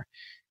limits are.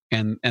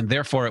 And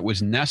therefore, it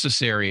was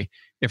necessary,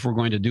 if we're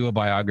going to do a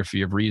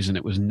biography of reason,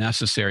 it was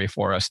necessary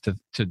for us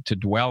to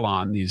dwell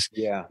on these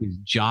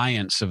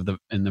giants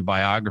in the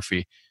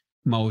biography.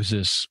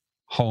 Moses,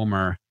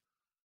 Homer,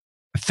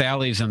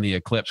 Thales and the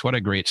Eclipse. What a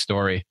great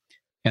story.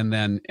 And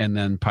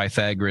then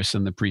Pythagoras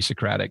and the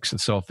pre-Socratics, the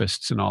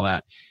sophists and all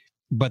that.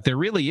 But there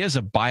really is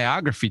a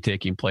biography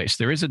taking place.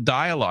 There is a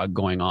dialogue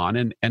going on,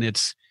 and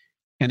it's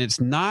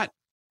not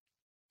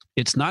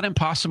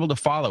impossible to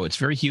follow. It's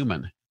very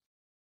human.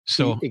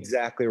 So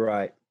exactly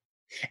right.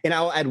 And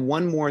I'll add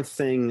one more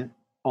thing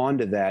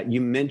onto that.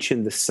 You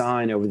mentioned the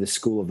sign over the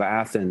School of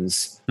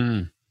Athens.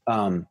 You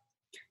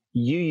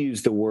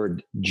used the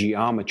word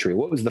geometry.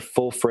 What was the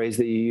full phrase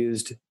that you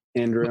used,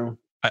 Andrew?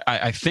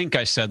 I think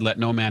I said, "Let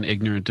no man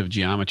ignorant of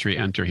geometry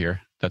enter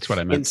here." That's what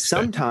I meant. And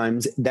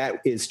sometimes that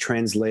is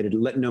translated,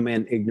 "Let no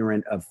man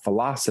ignorant of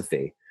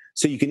philosophy."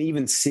 So you can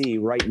even see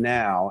right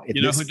now,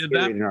 you know who did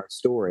that in our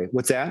story.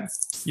 What's that?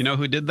 You know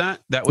who did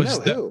that? That was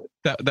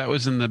that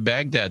was in the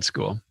Baghdad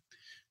school.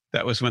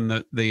 That was when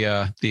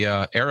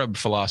the Arab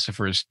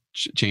philosophers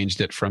changed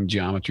it from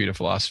geometry to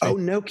philosophy. Oh,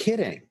 no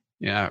kidding.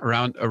 Yeah,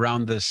 around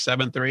the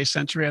 7th or 8th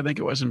century, I think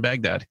it was, in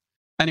Baghdad.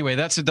 Anyway,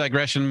 that's a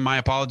digression. My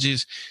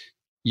apologies.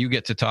 You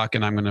get to talk,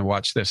 and I'm going to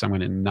watch this. I'm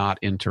going to not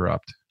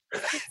interrupt.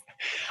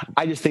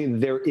 I just think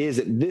there is,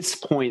 at this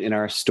point in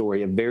our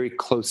story, a very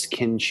close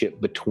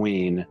kinship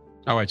between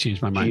I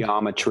changed my mind.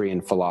 Geometry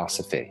and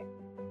philosophy.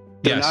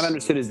 They're not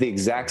understood as the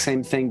exact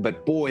same thing,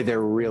 but boy,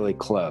 they're really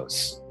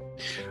close.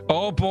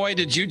 Oh boy,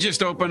 did you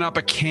just open up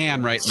a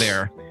can right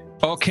there.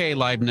 Okay,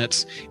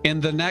 Leibniz. In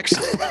the next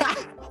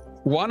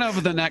one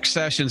of the next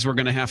sessions, we're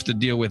going to have to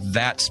deal with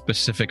that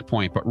specific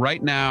point. But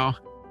right now,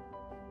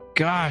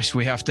 gosh,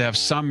 we have to have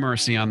some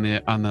mercy on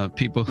the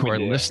people who are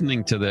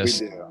listening to this.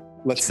 We do.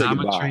 Let's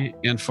Geometry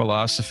and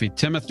philosophy.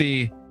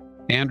 Timothy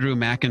Andrew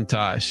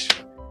McIntosh.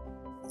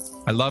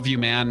 I love you,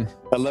 man.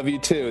 I love you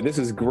too. This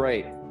is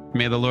great.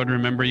 May the Lord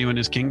remember you in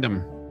his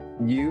kingdom.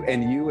 You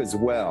and you as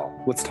well.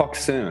 Let's talk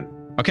soon.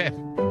 Okay.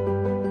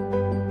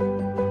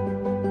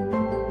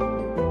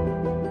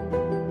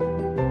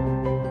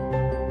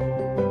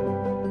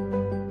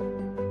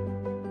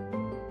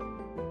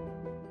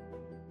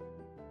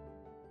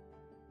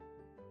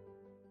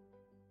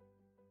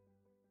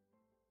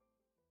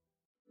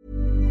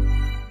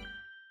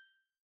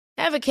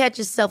 Ever catch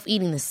yourself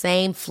eating the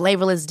same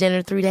flavorless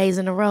dinner 3 days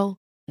in a row?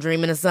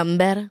 Dreaming of something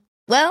better?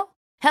 Well,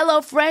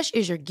 HelloFresh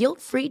is your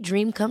guilt-free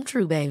dream come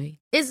true, baby.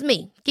 It's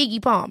me, Keke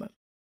Palmer.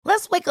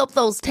 Let's wake up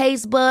those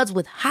taste buds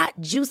with hot,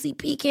 juicy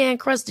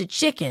pecan-crusted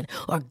chicken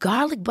or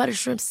garlic butter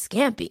shrimp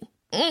scampi.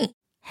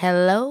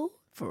 Hello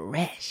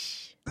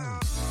Fresh.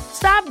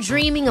 Stop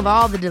dreaming of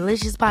all the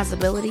delicious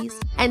possibilities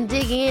and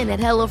dig in at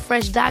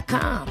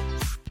HelloFresh.com.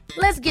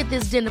 Let's get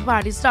this dinner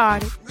party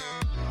started.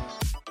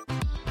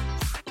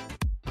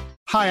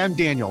 Hi, I'm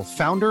Daniel,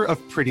 founder of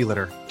Pretty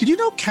Litter. Did you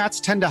know cats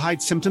tend to hide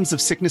symptoms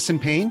of sickness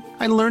and pain?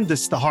 I learned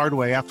this the hard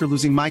way after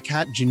losing my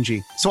cat,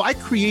 Gingy. So I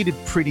created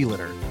Pretty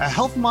Litter, a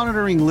health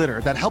monitoring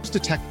litter that helps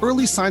detect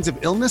early signs of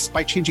illness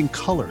by changing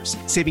colors,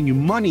 saving you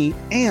money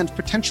and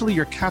potentially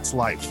your cat's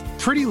life.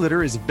 Pretty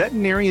Litter is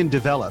veterinarian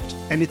developed,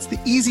 and it's the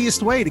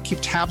easiest way to keep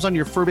tabs on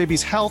your fur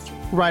baby's health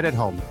right at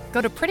home.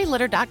 Go to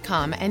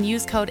prettylitter.com and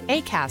use code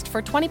ACAST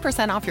for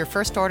 20% off your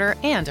first order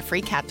and a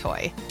free cat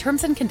toy.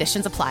 Terms and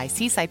conditions apply.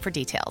 See site for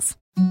details.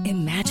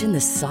 Imagine the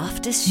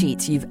softest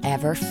sheets you've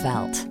ever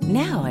felt.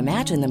 Now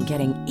imagine them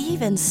getting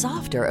even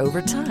softer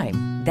over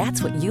time.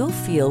 That's what you'll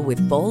feel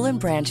with Boll &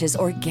 Branch's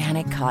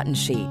organic cotton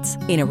sheets.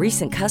 In a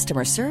recent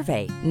customer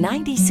survey,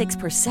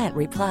 96%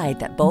 replied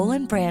that Boll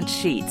 & Branch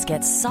sheets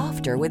get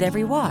softer with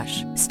every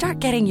wash. Start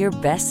getting your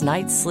best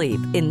night's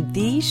sleep in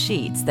these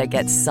sheets that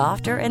get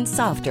softer and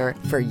softer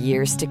for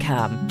years to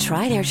come.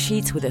 Try their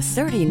sheets with a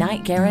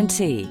 30-night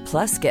guarantee.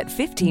 Plus, get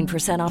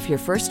 15% off your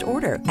first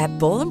order at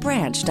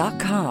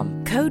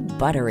bollandbranch.com. Code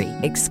BUTTERY.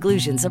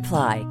 Exclusions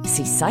apply.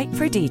 See site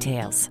for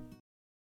details.